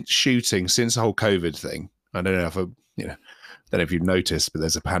noticed since the whole COVID thing, I don't know if you've noticed, but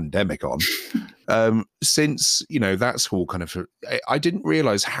there's a pandemic on. Since that's all kind of, I didn't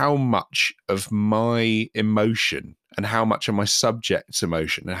realize how much of my emotion and how much of my subject's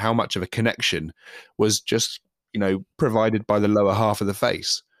emotion and how much of a connection was just provided by the lower half of the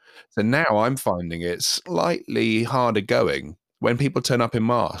face. So now I'm finding it slightly harder going when people turn up in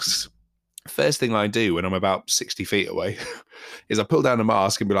masks. First thing I do when I'm about 60 feet away is I pull down the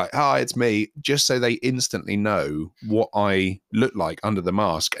mask and be like, hi, it's me, just so they instantly know what I look like under the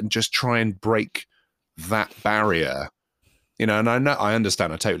mask, and just try and break that barrier. And I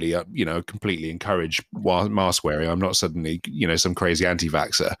understand, I totally, completely encourage mask wearing. I'm not suddenly, some crazy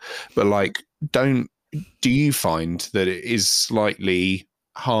anti-vaxxer, but like, do you find that it is slightly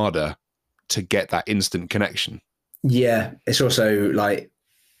harder to get that instant connection? Yeah, it's also like,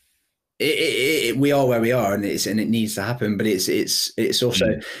 we are where we are, and it needs to happen. But it's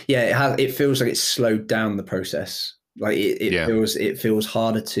also it feels like it's slowed down the process. Like it feels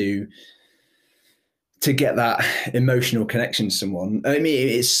harder to to get that emotional connection to someone. I mean,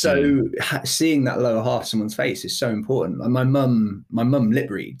 it's so seeing that lower half of someone's face is so important. Like my mum lip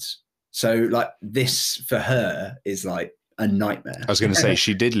reads, so like this for her is like a nightmare. I was going to say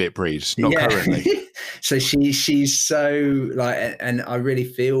she did lip read, not currently. So she's so like, and I really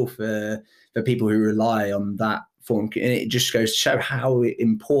feel for people who rely on that form, and it just goes to show how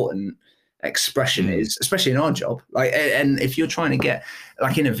important expression is, especially in our job. Like, and if you're trying to get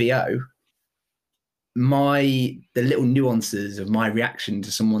like in a VO, the little nuances of my reaction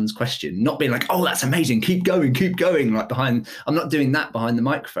to someone's question, not being like, oh, that's amazing, keep going, like behind, I'm not doing that behind the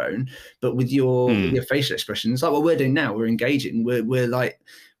microphone, but with your facial expressions, like what we're doing now, we're engaging,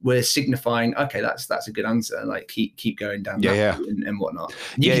 we're signifying, okay, that's a good answer, like keep going down that and whatnot.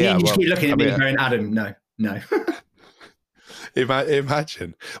 You just keep looking at me and going, Adam, no.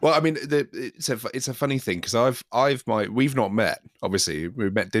 Imagine. Well, I mean, it's a funny thing because we've not met. Obviously,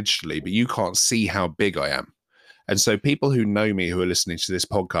 we've met digitally, but you can't see how big I am. And so people who know me, who are listening to this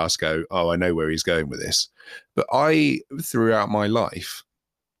podcast, go, "Oh, I know where he's going with this." But I, throughout my life,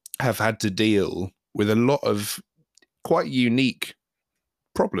 have had to deal with a lot of quite unique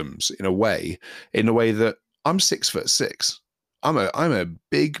problems in a way that I'm 6'6". I'm a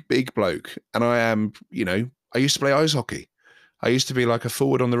big bloke, and I am. I used to play ice hockey. I used to be like a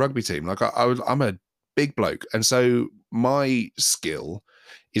forward on the rugby team. Like I'm a big bloke. And so my skill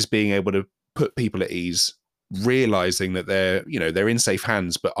is being able to put people at ease, realizing that they're in safe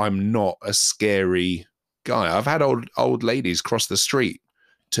hands, but I'm not a scary guy. I've had old ladies cross the street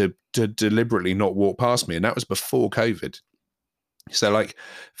to deliberately not walk past me. And that was before COVID. So like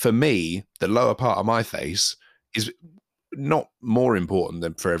for me, the lower part of my face is not more important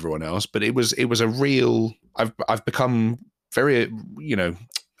than for everyone else, but it was a real, I've become very,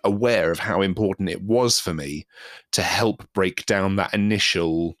 aware of how important it was for me to help break down that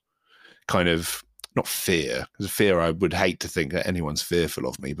initial kind of, not fear, because fear, I would hate to think that anyone's fearful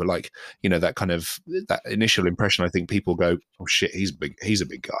of me, but like, that kind of, that initial impression, I think people go, oh shit, he's a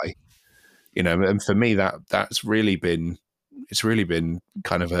big guy, and for me, it's really been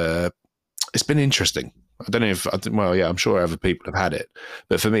kind of it's been interesting. I don't know I'm sure other people have had it,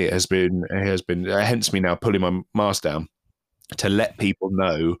 but for me, it has been, hence me now pulling my mask down to let people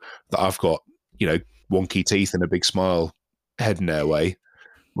know that I've got, wonky teeth and a big smile heading their way,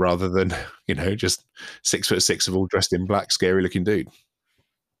 rather than, just 6'6" of all dressed in black, scary looking dude.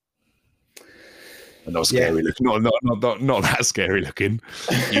 And not scary looking, not that scary looking.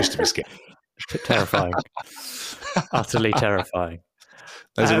 Used to be scary. Terrifying. Utterly terrifying.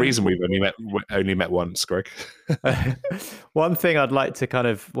 There's a reason we've only met once, Greg. One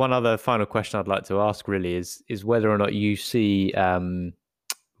other final question I'd like to ask really is whether or not you see,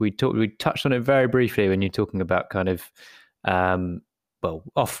 we touched on it very briefly when you're talking about kind of, off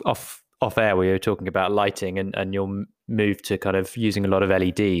air, where you're talking about lighting and your move to kind of using a lot of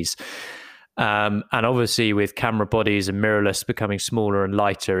LEDs. And obviously with camera bodies and mirrorless becoming smaller and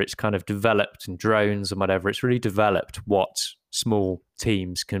lighter, it's kind of developed, and drones and whatever, it's really developed what small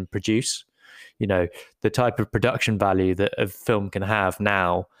teams can produce. The type of production value that a film can have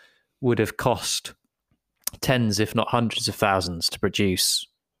now would have cost tens, if not hundreds of thousands to produce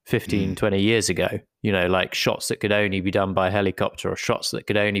 15, 20 years ago. Like shots that could only be done by a helicopter, or shots that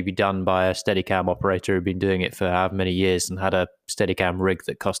could only be done by a Steadicam operator who'd been doing it for however many years and had a Steadicam rig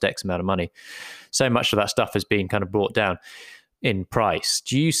that cost X amount of money. So much of that stuff has been kind of brought down in price.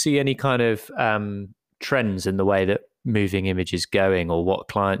 Do you see any kind of trends in the way that moving image is going, or what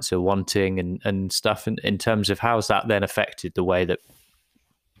clients are wanting and stuff in terms of how's that then affected the way that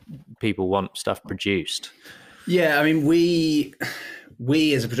people want stuff produced? Yeah, I mean, we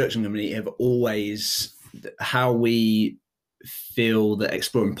as a production company have always, how we feel that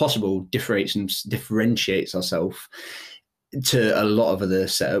Explore Impossible differentiates ourselves to a lot of other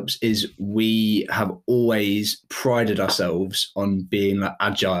setups is we have always prided ourselves on being like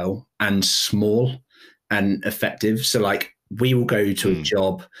agile and small and effective. So like we will go to a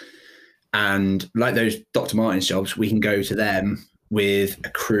job, and like those Dr. Martens jobs, we can go to them with a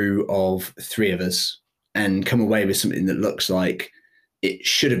crew of 3 of us and come away with something that looks like it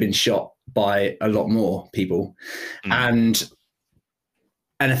should have been shot by a lot more people. And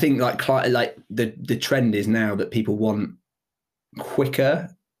I think like the trend is now that people want quicker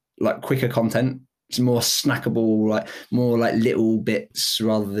content. It's more snackable, like more like little bits,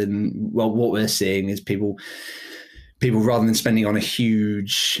 rather than, well, what we're seeing is people rather than spending on a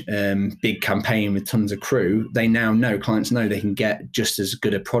huge big campaign with tons of crew, clients know they can get just as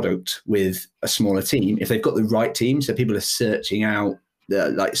good a product with a smaller team if they've got the right team. So people are searching out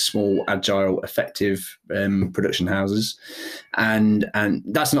like small, agile, effective production houses, and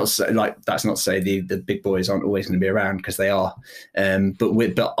that's not to say the big boys aren't always going to be around, because they are.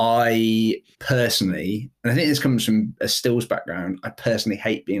 But I personally, and I think this comes from a stills background, I personally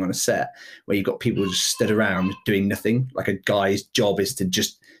hate being on a set where you've got people just stood around doing nothing. Like a guy's job is to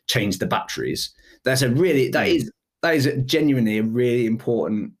just change the batteries. That is genuinely a really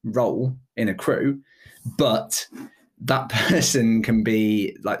important role in a crew, but that person can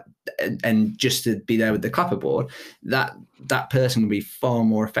be like, and just to be there with the clapperboard, that person can be far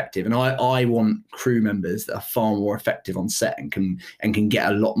more effective. And I want crew members that are far more effective on set and can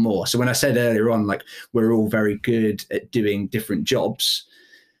get a lot more. So when I said earlier on, like, we're all very good at doing different jobs,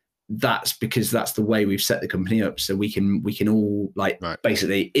 that's because that's the way we've set the company up. So we can all, like,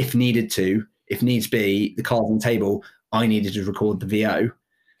 basically, if needs be, the cards on the table, I needed to record the VO.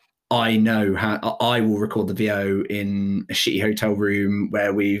 I know how I will record the VO in a shitty hotel room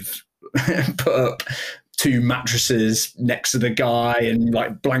where we've put up 2 mattresses next to the guy and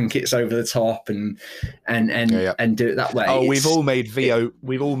like blankets over the top and do it that way. Oh, we've all made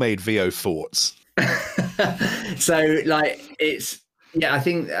VO forts. So like I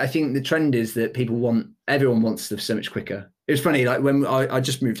think the trend is that everyone wants stuff so much quicker. It was funny, like when I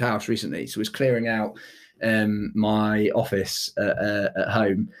just moved house recently, so I was clearing out my office at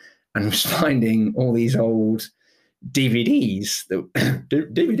home, and was finding all these old DVDs that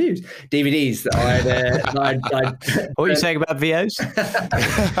I'd what are you saying about VOs?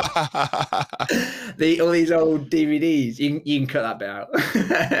 all these old DVDs. You can cut that bit out.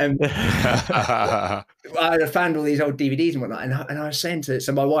 I found all these old DVDs and whatnot, and I was saying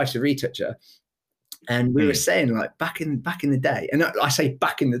so my wife's a retoucher, and we were saying, like, back in the day, and I say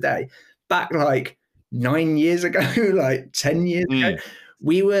back in the day, back like 9 years ago, like 10 years ago,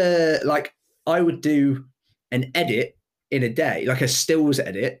 we were like, I would do an edit in a day, like a stills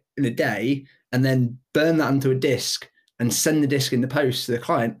edit in a day, and then burn that onto a disc and send the disc in the post to the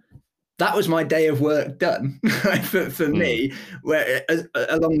client. That was my day of work done for me, where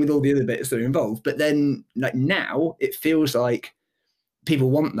along with all the other bits that are involved. But then, like, now it feels like people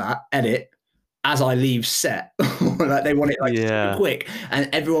want that edit as I leave set. Like, they want it like super quick, and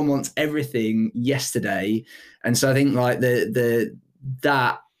everyone wants everything yesterday. And so I think, like,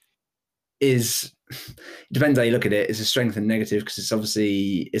 that is, it depends how you look at it. It's a strength and negative, because it's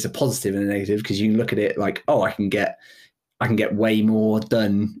a positive and a negative, because you can look at it like, oh, I can get way more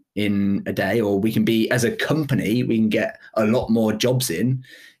done in a day, or we can be, as a company, we can get a lot more jobs in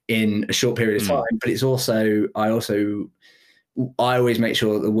a short period of time. But it's also, I always make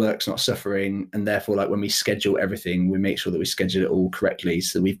sure that the work's not suffering, and therefore, like, when we schedule everything, we make sure that we schedule it all correctly,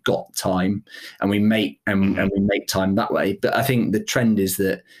 so we've got time, and we make time that way. But I think the trend is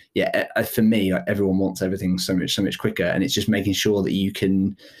that, for me, like, everyone wants everything so much quicker, and it's just making sure that you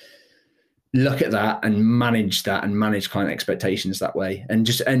can look at that and manage client expectations that way, and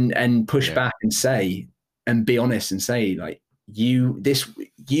just and push back and say, and be honest and say, like, you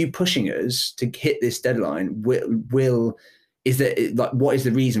pushing us to hit this deadline is that, like, what is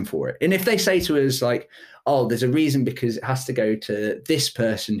the reason for it? And if they say to us, like, oh, there's a reason because it has to go to this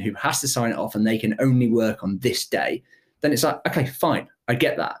person who has to sign it off and they can only work on this day, then it's like, okay, fine, I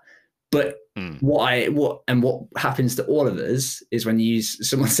get that. But what happens to all of us is when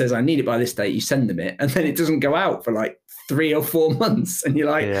someone says, I need it by this date, you send them it, and then it doesn't go out for like 3 or 4 months, and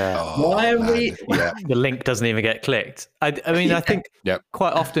you're like, why are we? The link doesn't even get clicked. I mean, I think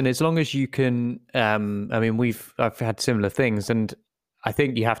quite often, as long as you can, I mean, I've had similar things, and I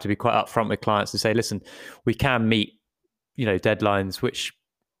think you have to be quite upfront with clients to say, listen, we can meet, deadlines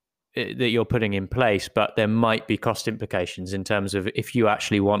that you're putting in place, but there might be cost implications in terms of, if you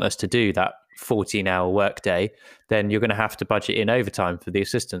actually want us to do that 14-hour workday, then you're going to have to budget in overtime for the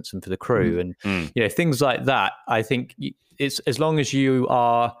assistants and for the crew, and things like that. I think it's, as long as you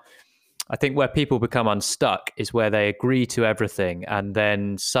are, I think where people become unstuck is where they agree to everything, and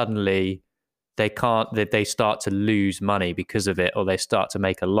then suddenly they start to lose money because of it, or they start to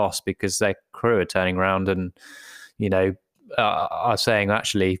make a loss because their crew are turning around and are saying,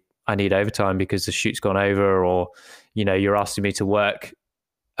 actually, I need overtime because the shoot's gone over, or you're asking me to work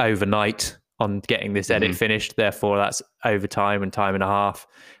overnight on getting this edit finished, therefore that's overtime and time and a half.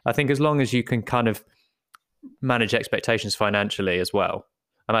 I think as long as you can kind of manage expectations financially as well,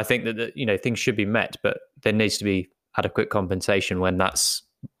 and I think that things should be met, but there needs to be adequate compensation when that's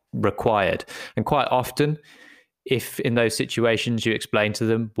required. And quite often, if in those situations you explain to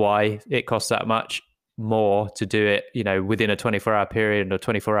them why it costs that much, more to do it, within a 24-hour period or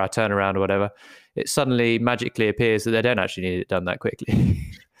 24-hour turnaround or whatever, it suddenly magically appears that they don't actually need it done that quickly.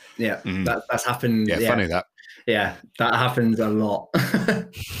 Yeah, that's happened. Yeah, funny that. Yeah, that happens a lot.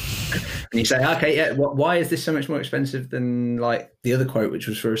 And you say, okay, yeah, why is this so much more expensive than like the other quote, which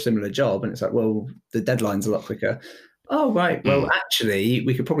was for a similar job? And it's like, well, the deadline's a lot quicker. Oh, right. Well, actually,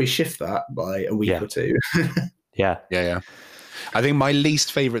 we could probably shift that by a week or two. Yeah. I think my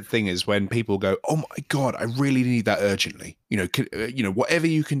least favorite thing is when people go, "Oh my God, I really need that urgently." Whatever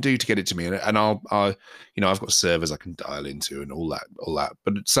you can do to get it to me, and I've got servers I can dial into and all that.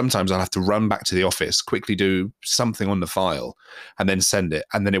 But sometimes I'll have to run back to the office, quickly do something on the file, and then send it,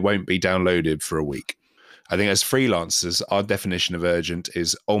 and then it won't be downloaded for a week. I think as freelancers, our definition of urgent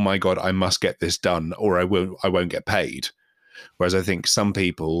is, "Oh my God, I must get this done, or I won't get paid." Whereas I think some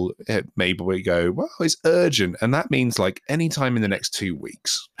people maybe we go, well, it's urgent. And that means like any time in the next 2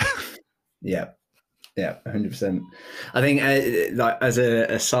 weeks. Yeah, 100%. I think like as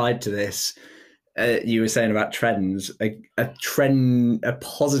a side to this, you were saying about trends, a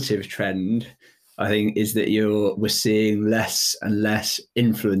positive trend, I think, is that we're seeing less and less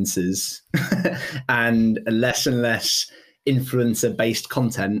influencers and less influencer-based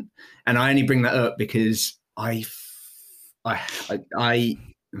content. And I only bring that up because I've got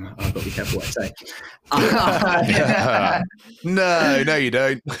to be careful what I say. No, you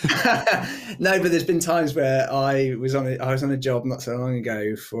don't. No, but there's been times where I was on a job not so long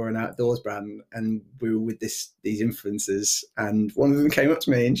ago for an outdoors brand, and we were with these influencers, and one of them came up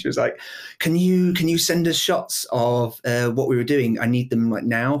to me and she was like, "Can you send us shots of what we were doing? I need them like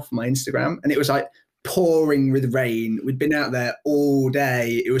now for my Instagram." And it was like pouring with rain. We'd been out there all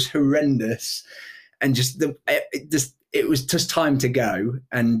day. It was horrendous, and it was just time to go,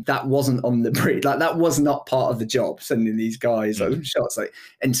 and that wasn't on the brief. Like that was not part of the job. Sending these guys shots,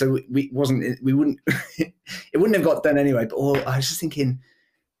 and so it wouldn't have got done anyway. But I was just thinking,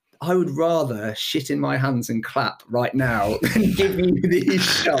 I would rather shit in my hands and clap right now than give you these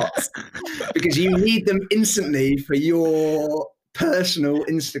shots because you need them instantly for your personal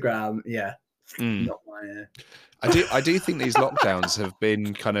Instagram. Yeah, not my. I do think these lockdowns have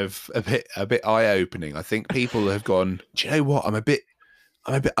been kind of a bit eye-opening. I think people have gone, do you know what? I'm a bit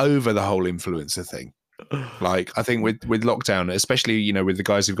over the whole influencer thing. Like I think with lockdown, especially with the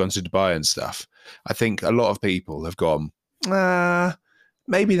guys who've gone to Dubai and stuff, I think a lot of people have gone,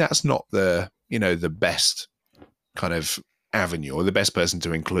 maybe that's not the best kind of avenue or the best person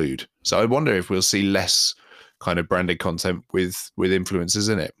to include. So I wonder if we'll see less kind of branded content with influencers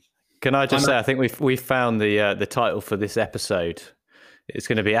in it. Can I just say, I think we've found the title for this episode. It's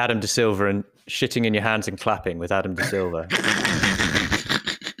going to be Adam De Silva and shitting in your hands and clapping with Adam De Silva.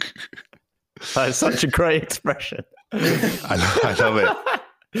 That's such a great expression. I love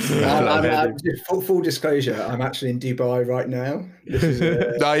it. Full disclosure, I'm actually in Dubai right now. This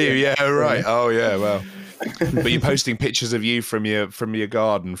is, are you? Yeah, right. Oh, yeah, well. But you're posting pictures of you from your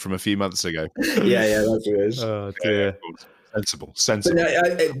garden from a few months ago. Yeah, that's what it is. Oh, dear. Sensible.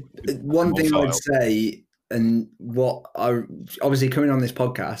 But one thing I would say, and obviously coming on this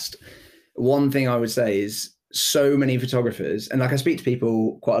podcast, one thing I would say is so many photographers, and like I speak to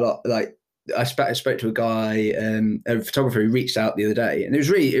people quite a lot. Like I spoke to a guy, a photographer who reached out the other day, and it was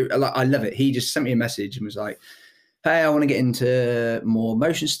really, I love it. He just sent me a message and was like, "Hey, I want to get into more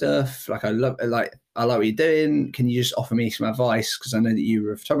motion stuff. Like I like what you're doing. Can you just offer me some advice? Because I know that you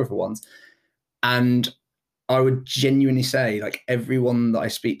were a photographer once." And I would genuinely say, like everyone that I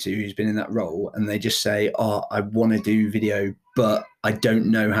speak to who's been in that role, and they just say, "Oh, I want to do video, but I don't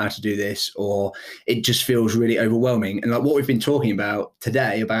know how to do this," or it just feels really overwhelming. And like what we've been talking about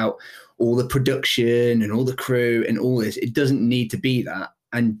today, about all the production and all the crew and all this, it doesn't need to be that.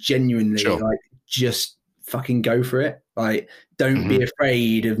 And genuinely, like, just fucking go for it. Like, don't be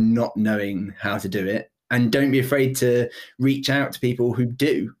afraid of not knowing how to do it. And don't be afraid to reach out to people who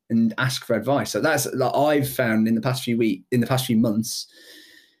do and ask for advice. So that's like I've found in the past few months,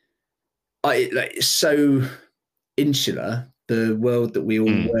 it's so insular, the world that we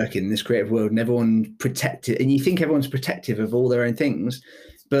all work in, this creative world, and everyone's protected. And you think everyone's protective of all their own things,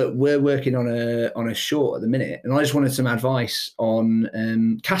 but we're working on a short at the minute. And I just wanted some advice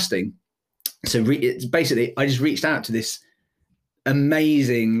on casting. So it's basically, I just reached out to this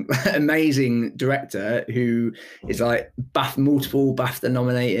amazing director who is like multiple BAFTA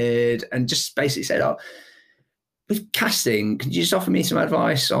nominated, and just basically said, "Oh, with casting, could you just offer me some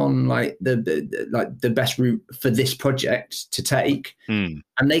advice on like the best route for this project to take?" And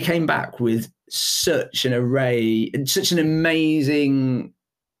they came back with such an array and such an amazing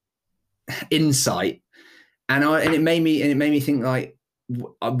insight, and it made me think like,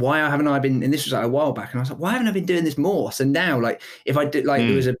 why haven't I been, and this was like a while back, and I was like, why haven't I been doing this more? So now, like, if I did, like,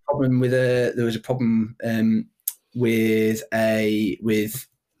 there was a problem with a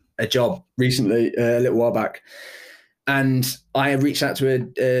job recently, a little while back, and I reached out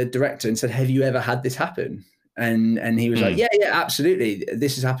to a director and said, have you ever had this happen? And he was like, yeah, absolutely,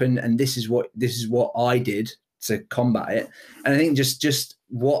 this has happened, and this is what I did to combat it. And I think just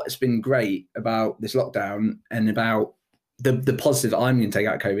what's been great about this lockdown and about the positive I'm going to take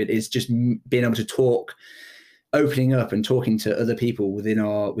out of COVID is just being able to talk, opening up and talking to other people within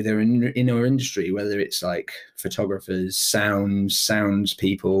our industry, whether it's like photographers, sounds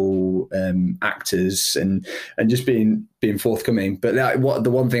people, actors, and just being forthcoming. But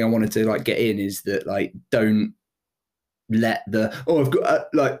the one thing I wanted to like get in is that, like, don't let I've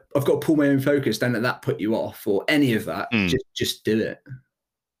got to pull my own focus, don't let that put you off or any of that. Just do it.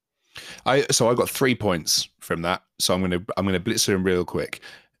 So I got 3 points from that. So I'm gonna blitz them real quick.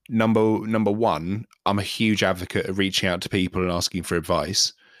 Number one, I'm a huge advocate of reaching out to people and asking for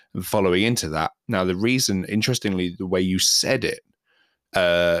advice, and following into that. Now, the reason, interestingly, the way you said it,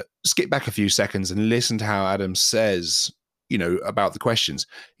 skip back a few seconds and listen to how Adam says, about the questions.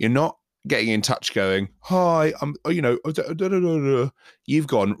 You're not getting in touch going, hi, you've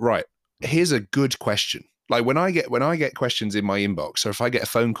gone, right, here's a good question. Like when I get questions in my inbox, or if I get a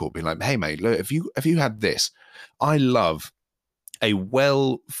phone call being like, hey mate, look, have you had this? I love a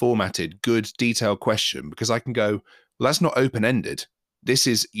well-formatted, good, detailed question, because I can go, well, that's not open-ended. This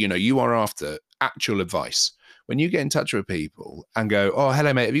is, you are after actual advice. When you get in touch with people and go, oh,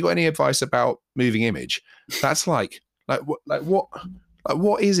 hello mate, have you got any advice about moving image? That's like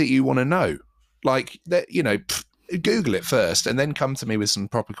what is it you want to know? Like that, Google it first and then come to me with some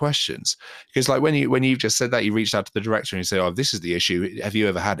proper questions. Because like when you've just said that, you reached out to the director and you say, oh, this is the issue, have you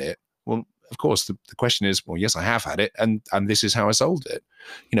ever had it? Well, of course the question is, well, yes, I have had it, and this is how I solved it.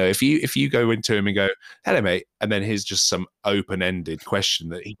 If you go into him and go, hello mate, and then here's just some open-ended question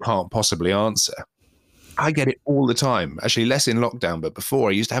that he can't possibly answer. I get it all the time, actually less in lockdown, but before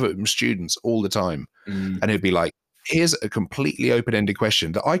I used to have it with students all the time. And it'd be like, here's a completely open-ended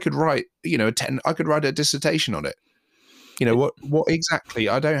question that I could write, I could write a dissertation on it. What exactly?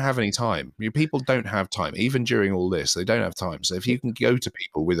 I don't have any time. People don't have time. Even during all this, they don't have time. So if you can go to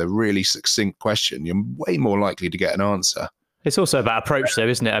people with a really succinct question, you're way more likely to get an answer. It's also about approach though,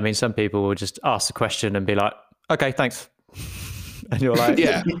 isn't it? I mean, some people will just ask the question and be like, okay, thanks. And you're like,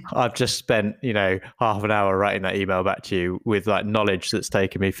 yeah, I've just spent, half an hour writing that email back to you with like knowledge that's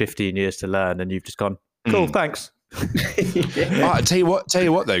taken me 15 years to learn. And you've just gone, cool, thanks. I tell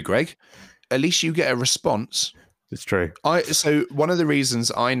you what though, Greg, at least you get a response. It's true. So one of the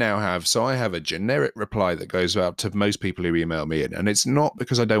reasons I now have, I have a generic reply that goes out to most people who email me in, and it's not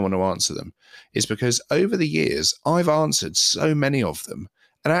because I don't want to answer them. It's because over the years, I've answered so many of them,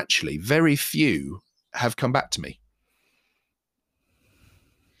 and actually very few have come back to me.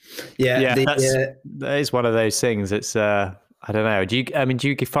 Yeah, that is one of those things. It's, I don't know. Do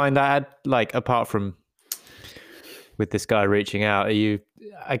you find that, like, apart from with this guy reaching out,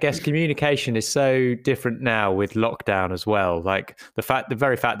 I guess communication is so different now with lockdown as well. Like the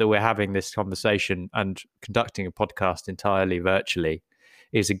very fact that we're having this conversation and conducting a podcast entirely virtually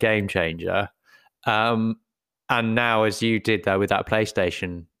is a game changer. And now, as you did there with that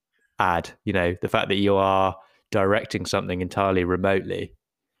PlayStation ad, the fact that you are directing something entirely remotely.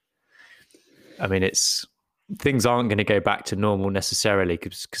 I mean, things aren't going to go back to normal necessarily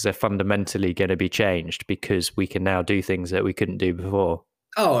because they're fundamentally going to be changed, because we can now do things that we couldn't do before.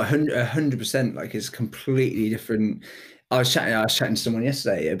 Oh, 100%. Like, it's completely different. I was chatting to someone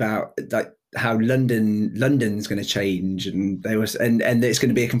yesterday about like how London's going to change, and and it's going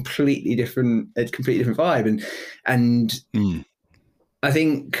to be a completely different vibe. And I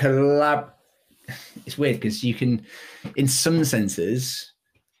think it's weird because you can, in some senses,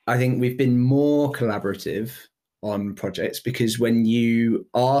 I think we've been more collaborative on projects because when you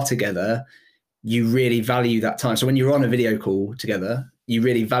are together, you really value that time. So when you're on a video call together, you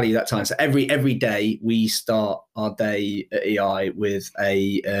really value that time. So every day we start our day at EI with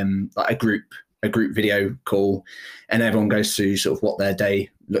a group video call, and everyone goes through sort of what their day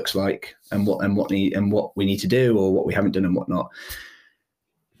looks like and what we need to do or what we haven't done and whatnot.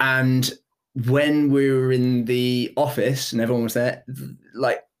 And when we were in the office and everyone was there,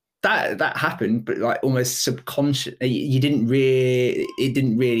 like, that happened, but like almost subconscious. It didn't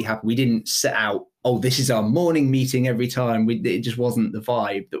really happen. We didn't set out, oh, this is our morning meeting every time. It just wasn't the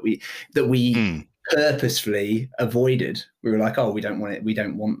vibe that we purposefully avoided. We were like, oh, we don't want it. We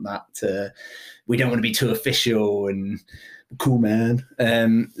don't want to be too official and cool, man.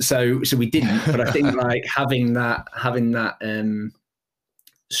 So we didn't. But I think like having that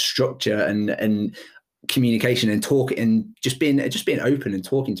structure and communication and talk, and just being open and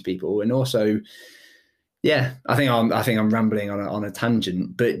talking to people. And also, yeah, I think I'm rambling on a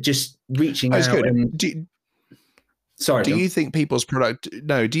tangent, but just reaching out. Good. And do you think people's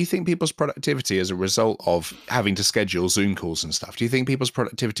productivity as a result of having to schedule Zoom calls and stuff, do you think people's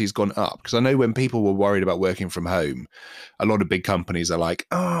productivity has gone up? Because I know when people were worried about working from home, a lot of big companies are like,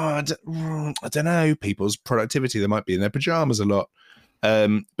 I don't know, people's productivity, they might be in their pajamas a lot.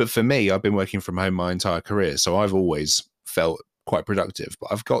 But for me, I've been working from home my entire career, so I've always felt quite productive.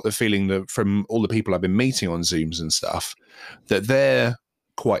 But I've got the feeling that from all the people I've been meeting on Zooms and stuff, that they're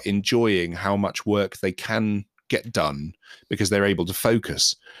quite enjoying how much work they can get done because they're able to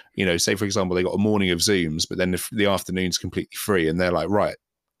focus. You know, say for example, they got a morning of Zooms, but then the afternoon's completely free, and they're like, right,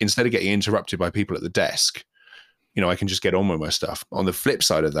 instead of getting interrupted by people at the desk, you know, I can just get on with my stuff. On the flip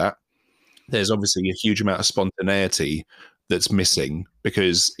side of that, there's obviously a huge amount of spontaneity that's missing,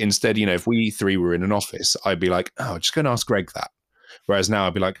 because instead, you know, if we three were in an office, I'd be like, oh, just going to ask Greg that. Whereas now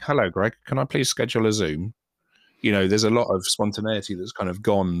I'd be like, hello, Greg, can I please schedule a Zoom? You know, there's a lot of spontaneity that's kind of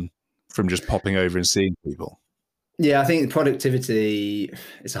gone from just popping over and seeing people. Yeah, I think productivity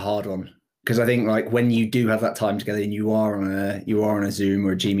is a hard one, because I think like when you do have that time together and you are on a Zoom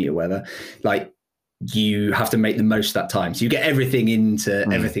or a G Meet or whatever, like you have to make the most of that time. So you get everything into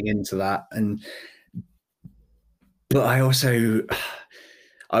that. But I also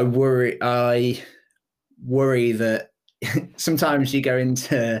worry that sometimes you go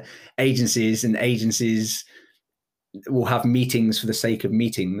into agencies and agencies will have meetings for the sake of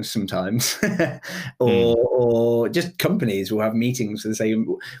meetings sometimes, or just companies will have meetings for the sake of,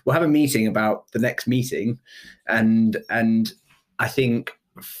 we'll have a meeting about the next meeting. And I think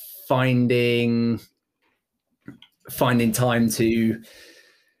finding time to,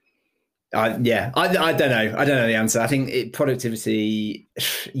 I don't know. I don't know the answer. I think productivity,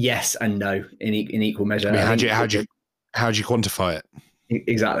 yes and no in equal measure. I mean, how do you quantify it?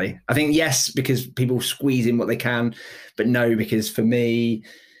 Exactly. I think yes, because people squeeze in what they can, but no, because for me,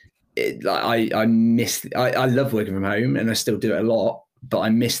 I love working from home, and I still do it a lot, but I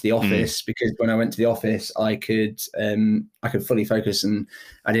miss the office because when I went to the office, I could fully focus, and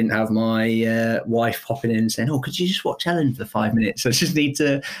I didn't have my wife popping in and saying, "Oh, could you just watch Ellen for 5 minutes? I just need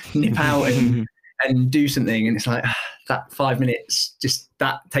to nip out and do something." And it's like that 5 minutes, just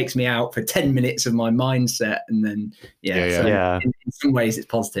that takes me out for 10 minutes of my mindset, and then in some ways it's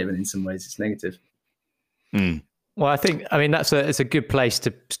positive, and in some ways it's negative. Well, I mean it's a good place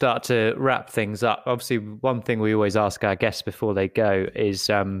to start to wrap things up. Obviously, one thing we always ask our guests before they go is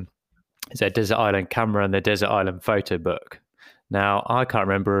their Desert Island camera and their Desert Island photo book. Now, I can't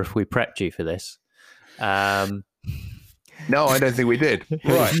remember if we prepped you for this. No, I don't think we did.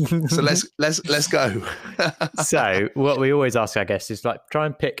 Right. So let's go. So what we always ask our guests is like, try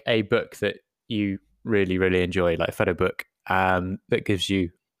and pick a book that you really, really enjoy, like a photo book, that gives you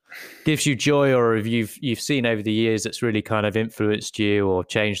joy, or if you've seen over the years that's really kind of influenced you or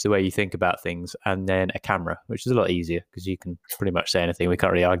changed the way you think about things, and then a camera, which is a lot easier because you can pretty much say anything. We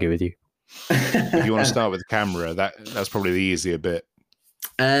can't really argue with you. If you want to start with the camera, that's probably the easier bit.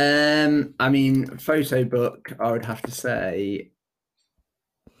 I mean, photo book, I would have to say.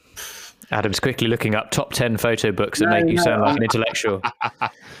 Adam's quickly looking up top 10 photo books that make you sound like an intellectual.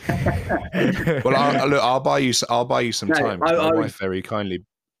 Well, I'll buy you some time. My wife very kindly.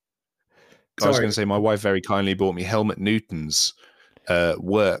 I was going to say, my wife very kindly bought me Helmut Newton's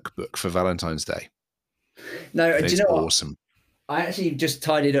workbook for Valentine's Day. No, do you know what? Awesome. I actually just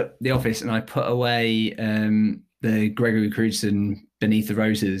tidied up the office and I put away the Gregory Crewdson Beneath the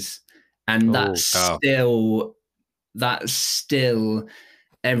Roses, and that's still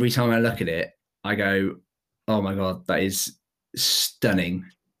every time I look at it, I go, "Oh my god, that is stunning."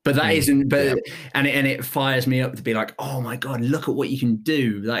 But that isn't. But and it fires me up to be like, "Oh my god, look at what you can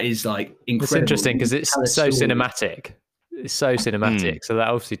do!" That is like incredible. It's interesting because it's so cinematic. It's so cinematic. So that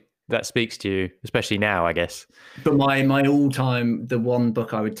obviously that speaks to you, especially now, I guess. But my all-time, the one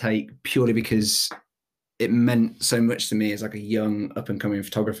book I would take purely because it meant so much to me as like a young up-and-coming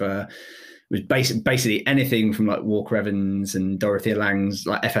photographer, was basically anything from like Walker Evans and Dorothea Lange's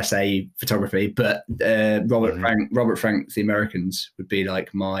like FSA photography, but Robert Frank's The Americans would be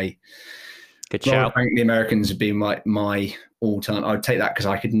like my good shout. Frank, The Americans would be my all-time. I would take that because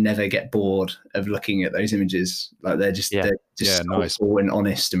I could never get bored of looking at those images. Like they're just so nice and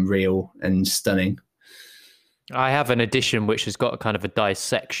honest and real and stunning. I have an edition which has got a kind of a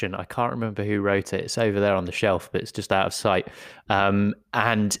dissection. I can't remember who wrote it. It's over there on the shelf, but it's just out of sight.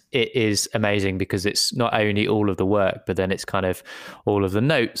 And it is amazing because it's not only all of the work, but then it's kind of all of the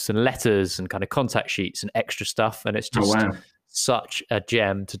notes and letters and kind of contact sheets and extra stuff. And it's just such a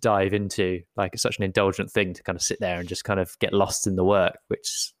gem to dive into. Like, it's such an indulgent thing to kind of sit there and just kind of get lost in the work,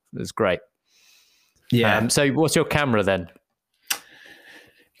 which is great. Yeah. So what's your camera then?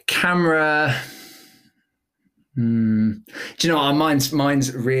 Camera. Do you know what?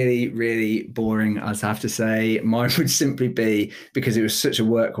 Mine's really, really boring, I'd have to say. Mine would simply be because it was such a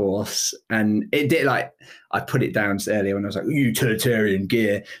workhorse, and it did, like, I put it down earlier when I was like utilitarian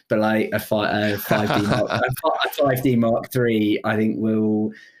gear, but like a 5D Mark III, I think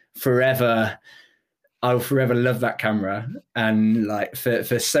will forever. I'll forever love that camera, and like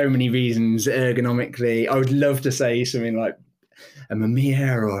for so many reasons, ergonomically, I would love to say something like a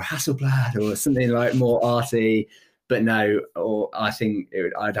Mamiya or a Hasselblad or something like more arty, but no. Or I think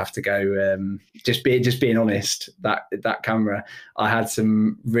I'd have to go. Just being honest, that camera, I had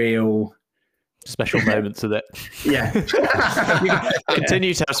some real special moments with it. Yeah. You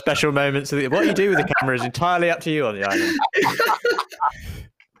continue to have special moments with it. What you do with the camera is entirely up to you on the island.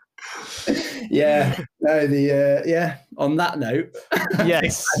 Yeah. No. Yeah. On that note,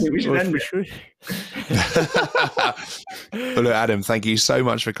 yes, I think we should end it. Well, look, Adam, thank you so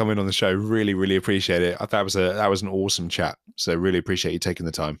much for coming on the show. Really, really appreciate it. I thought that was an awesome chat. So really appreciate you taking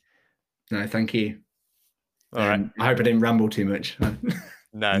the time. No, thank you. All right. I hope I didn't ramble too much.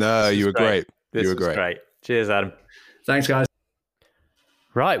 No, you were great. You were great. Cheers, Adam. Thanks, guys.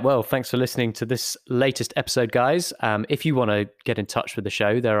 Right. Well, thanks for listening to this latest episode, guys. If you want to get in touch with the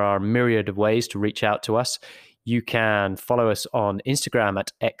show, there are a myriad of ways to reach out to us. You can follow us on Instagram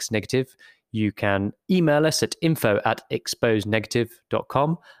at xnegative. You can email us at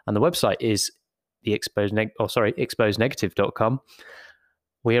info@exposenegative.com. And the website is exposenegative.com.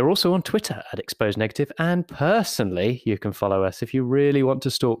 We are also on Twitter at exposenegative. And personally, you can follow us if you really want to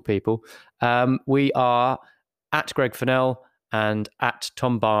stalk people. We are at Greg Fennell and at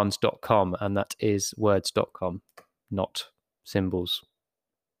tombarnes.com. And that is words.com, not symbols.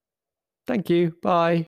 Thank you. Bye.